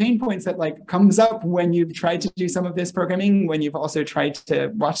like one of the pain points that like comes up when you've tried to do some of this programming, when you've also tried to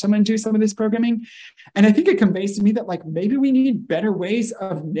watch someone do some of this programming. And I think it conveys to me that like maybe we need better ways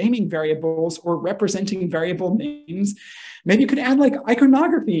of naming variables or representing variable names. Maybe you could add like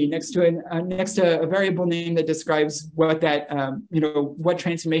iconography next to a variable name that describes what that, you know, what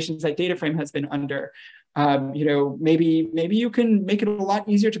transformations that data frame has been under. You know, maybe you can make it a lot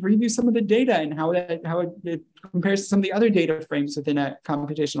easier to preview some of the data and how it compares to some of the other data frames within a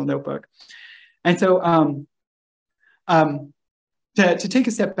computational notebook. And so to take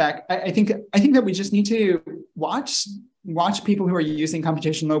a step back, I think that we just need to watch people who are using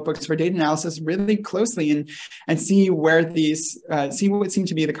computational notebooks for data analysis really closely and see where see what seem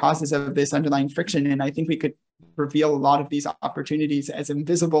to be the causes of this underlying friction. And I think we could reveal a lot of these opportunities as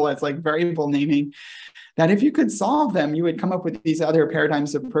invisible as like variable naming, that if you could solve them, you would come up with these other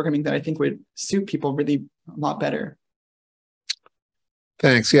paradigms of programming that I think would suit people really a lot better.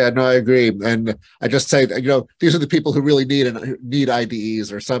 Thanks. Yeah, no, I agree. And I just say, you know, these are the people who really need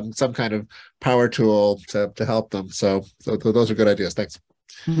IDEs or some kind of power tool to help them. So those are good ideas. Thanks.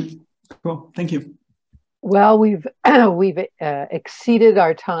 Cool. Thank you. Well, we've exceeded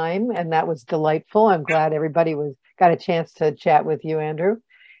our time, and that was delightful. I'm glad everybody got a chance to chat with you, Andrew.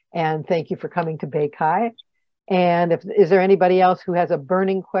 And thank you for coming to BayCHI. And is there anybody else who has a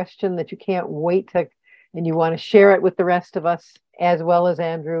burning question that you can't wait to, and you want to share it with the rest of us, as well as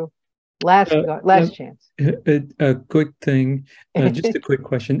Andrew? Last chance. A quick thing, just a quick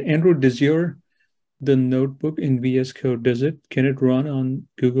question. Andrew, does the notebook in VS Code, can it run on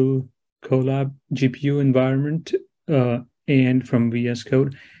Google Colab GPU environment and from VS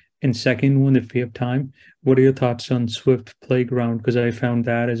Code? And second one, if we have time, what are your thoughts on Swift Playground? Because I found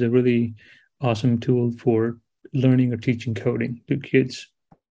that as a really awesome tool for learning or teaching coding to kids.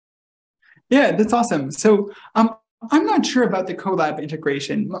 Yeah, that's awesome. So I'm not sure about the Colab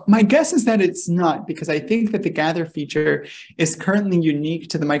integration. My guess is that it's not, because I think that the gather feature is currently unique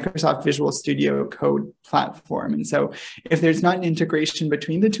to the Microsoft Visual Studio Code platform. And so if there's not an integration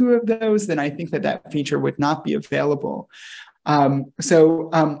between the two of those, then I think that feature would not be available.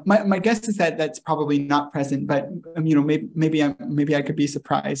 My guess is that that's probably not present, but you know, maybe I could be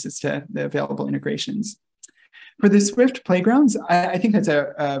surprised as to the available integrations. For the Swift playgrounds, I think that's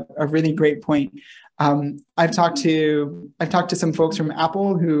a really great point. I've talked to some folks from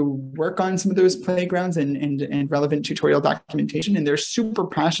Apple who work on some of those playgrounds and relevant tutorial documentation, and they're super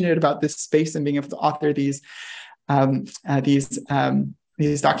passionate about this space and being able to author these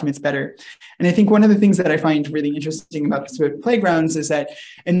documents better. And I think one of the things that I find really interesting about the Swift playgrounds is that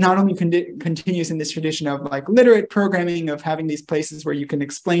it not only continues in this tradition of like literate programming, of having these places where you can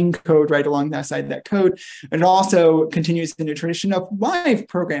explain code right alongside that code, but it also continues in a tradition of live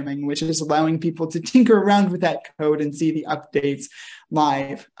programming, which is allowing people to tinker around with that code and see the updates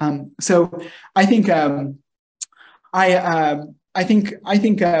live. So I think I think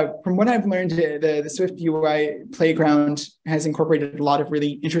from what I've learned, the Swift UI playground has incorporated a lot of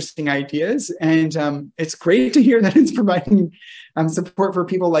really interesting ideas, and it's great to hear that it's providing support for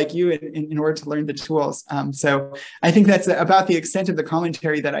people like you in order to learn the tools. So I think that's about the extent of the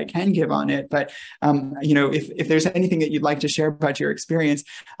commentary that I can give on it. But if there's anything that you'd like to share about your experience,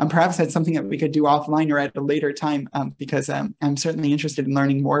 perhaps that's something that we could do offline or at a later time, because I'm certainly interested in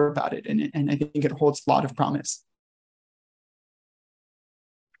learning more about it, and I think it holds a lot of promise.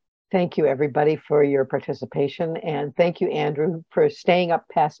 Thank you, everybody, for your participation. And thank you, Andrew, for staying up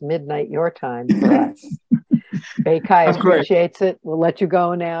past midnight your time for us. BayCHI appreciates it. We'll let you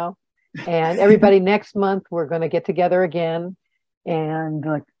go now. And everybody, next month, we're going to get together again. And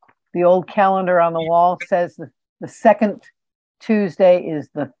the old calendar on the wall says the second Tuesday is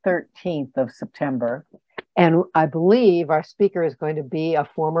the 13th of September. And I believe our speaker is going to be a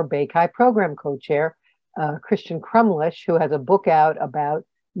former BayCHI program co-chair, Christian Crumlish, who has a book out about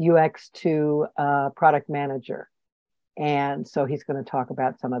UX to product manager. And so he's going to talk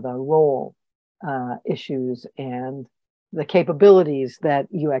about some of the role issues and the capabilities that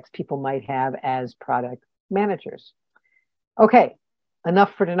UX people might have as product managers. Okay,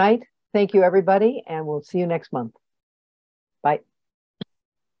 enough for tonight. Thank you, everybody, and we'll see you next month. Bye.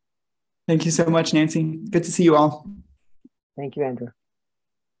 Thank you so much, Nancy. Good to see you all. Thank you, Andrew.